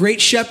into as the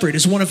great shepherd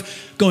is one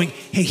of going,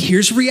 hey,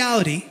 here's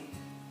reality.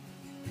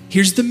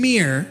 Here's the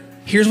mirror.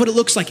 Here's what it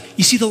looks like.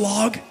 You see the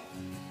log?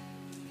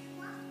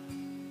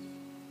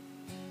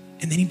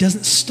 And then he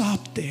doesn't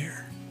stop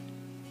there.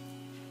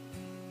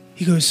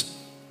 He goes,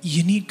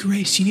 you need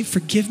grace. You need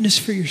forgiveness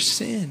for your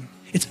sin.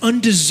 It's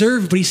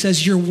undeserved, but he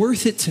says, you're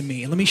worth it to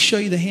me. Let me show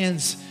you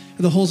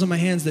the holes in my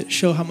hands that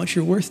show how much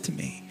you're worth to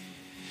me.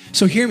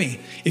 So hear me.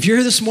 If you're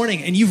here this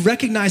morning and you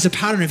recognize a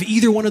pattern of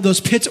either one of those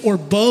pits or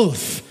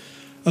both,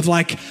 of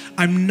like,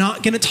 I'm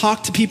not going to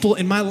talk to people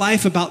in my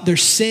life about their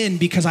sin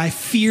because I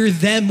fear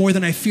them more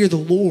than I fear the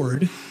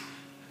Lord.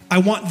 I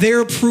want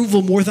their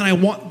approval more than I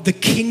want the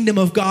kingdom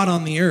of God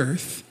on the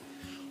earth.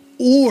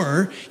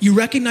 Or you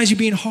recognize you're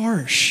being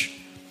harsh.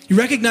 You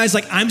recognize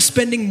like I'm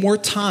spending more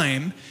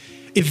time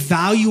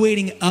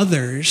evaluating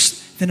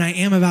others than I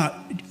am about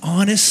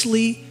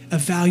honestly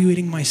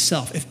evaluating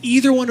myself. If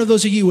either one of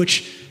those are you,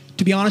 which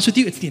to be honest with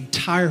you, it's the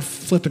entire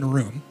flipping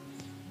room,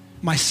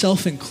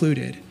 myself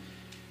included.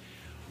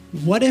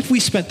 What if we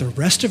spent the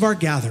rest of our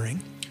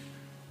gathering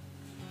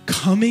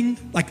coming,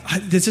 like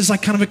this is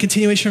like kind of a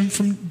continuation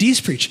from Dee's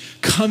preach,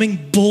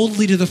 coming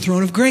boldly to the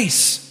throne of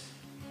grace,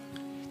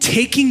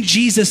 taking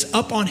Jesus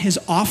up on his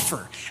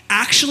offer,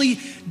 actually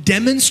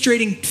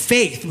demonstrating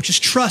faith, which is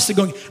trust, and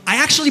going, I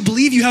actually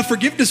believe you have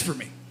forgiveness for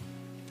me.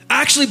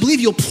 I actually believe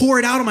you'll pour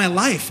it out on my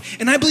life.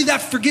 And I believe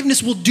that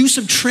forgiveness will do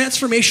some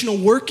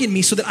transformational work in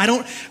me so that I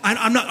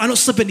don't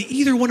slip into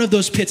either one of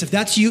those pits. If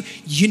that's you,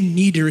 you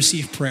need to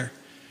receive prayer.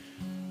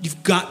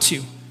 You've got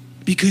to,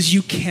 because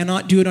you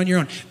cannot do it on your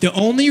own. The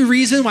only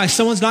reason why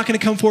someone's not going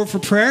to come forward for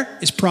prayer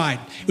is pride,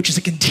 which is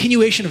a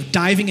continuation of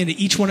diving into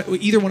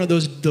either one of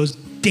those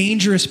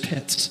dangerous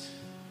pits.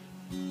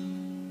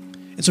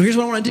 And so here's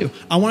what I want to do.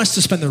 I want us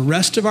to spend the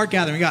rest of our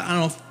gathering, we got,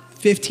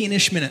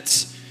 15-ish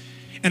minutes.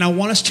 And I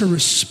want us to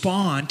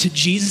respond to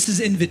Jesus'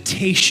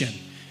 invitation.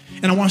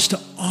 And I want us to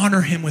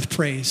honor him with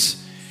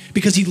praise.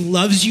 Because he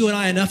loves you and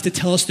I enough to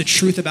tell us the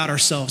truth about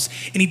ourselves.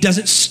 And he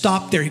doesn't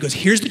stop there. He goes,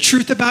 here's the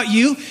truth about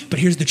you, but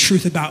here's the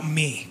truth about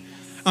me.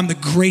 I'm the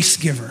grace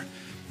giver.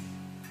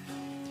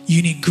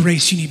 You need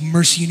grace, you need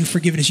mercy, you need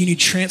forgiveness, you need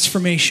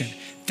transformation.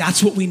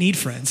 That's what we need,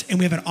 friends. And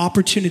we have an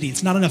opportunity.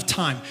 It's not enough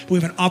time, but we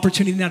have an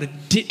opportunity now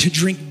to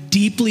drink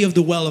deeply of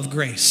the well of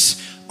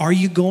grace. Are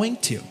you going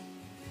to?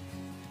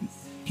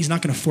 He's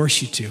not going to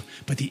force you to,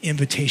 but the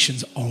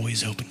invitation's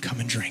always open. Come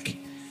and drink.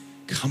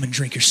 Come and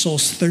drink. Your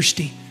soul's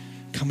thirsty.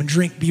 Come and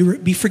drink.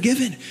 Be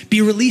forgiven.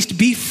 Be released.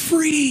 Be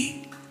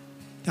free.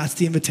 That's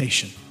the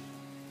invitation.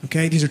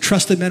 Okay, these are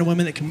trusted men and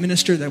women that can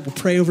minister, that will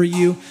pray over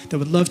you, that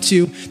would love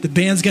to. The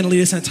band's gonna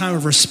lead us in a time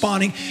of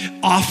responding,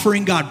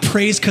 offering God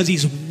praise because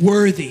he's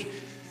worthy.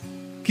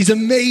 He's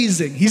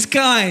amazing, he's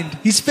kind,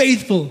 he's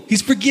faithful,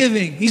 he's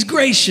forgiving, he's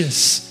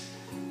gracious.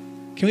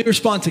 Can we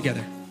respond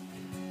together?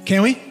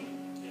 Can we?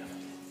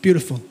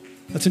 Beautiful.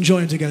 Let's enjoy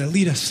him together.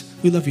 Lead us.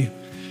 We love you.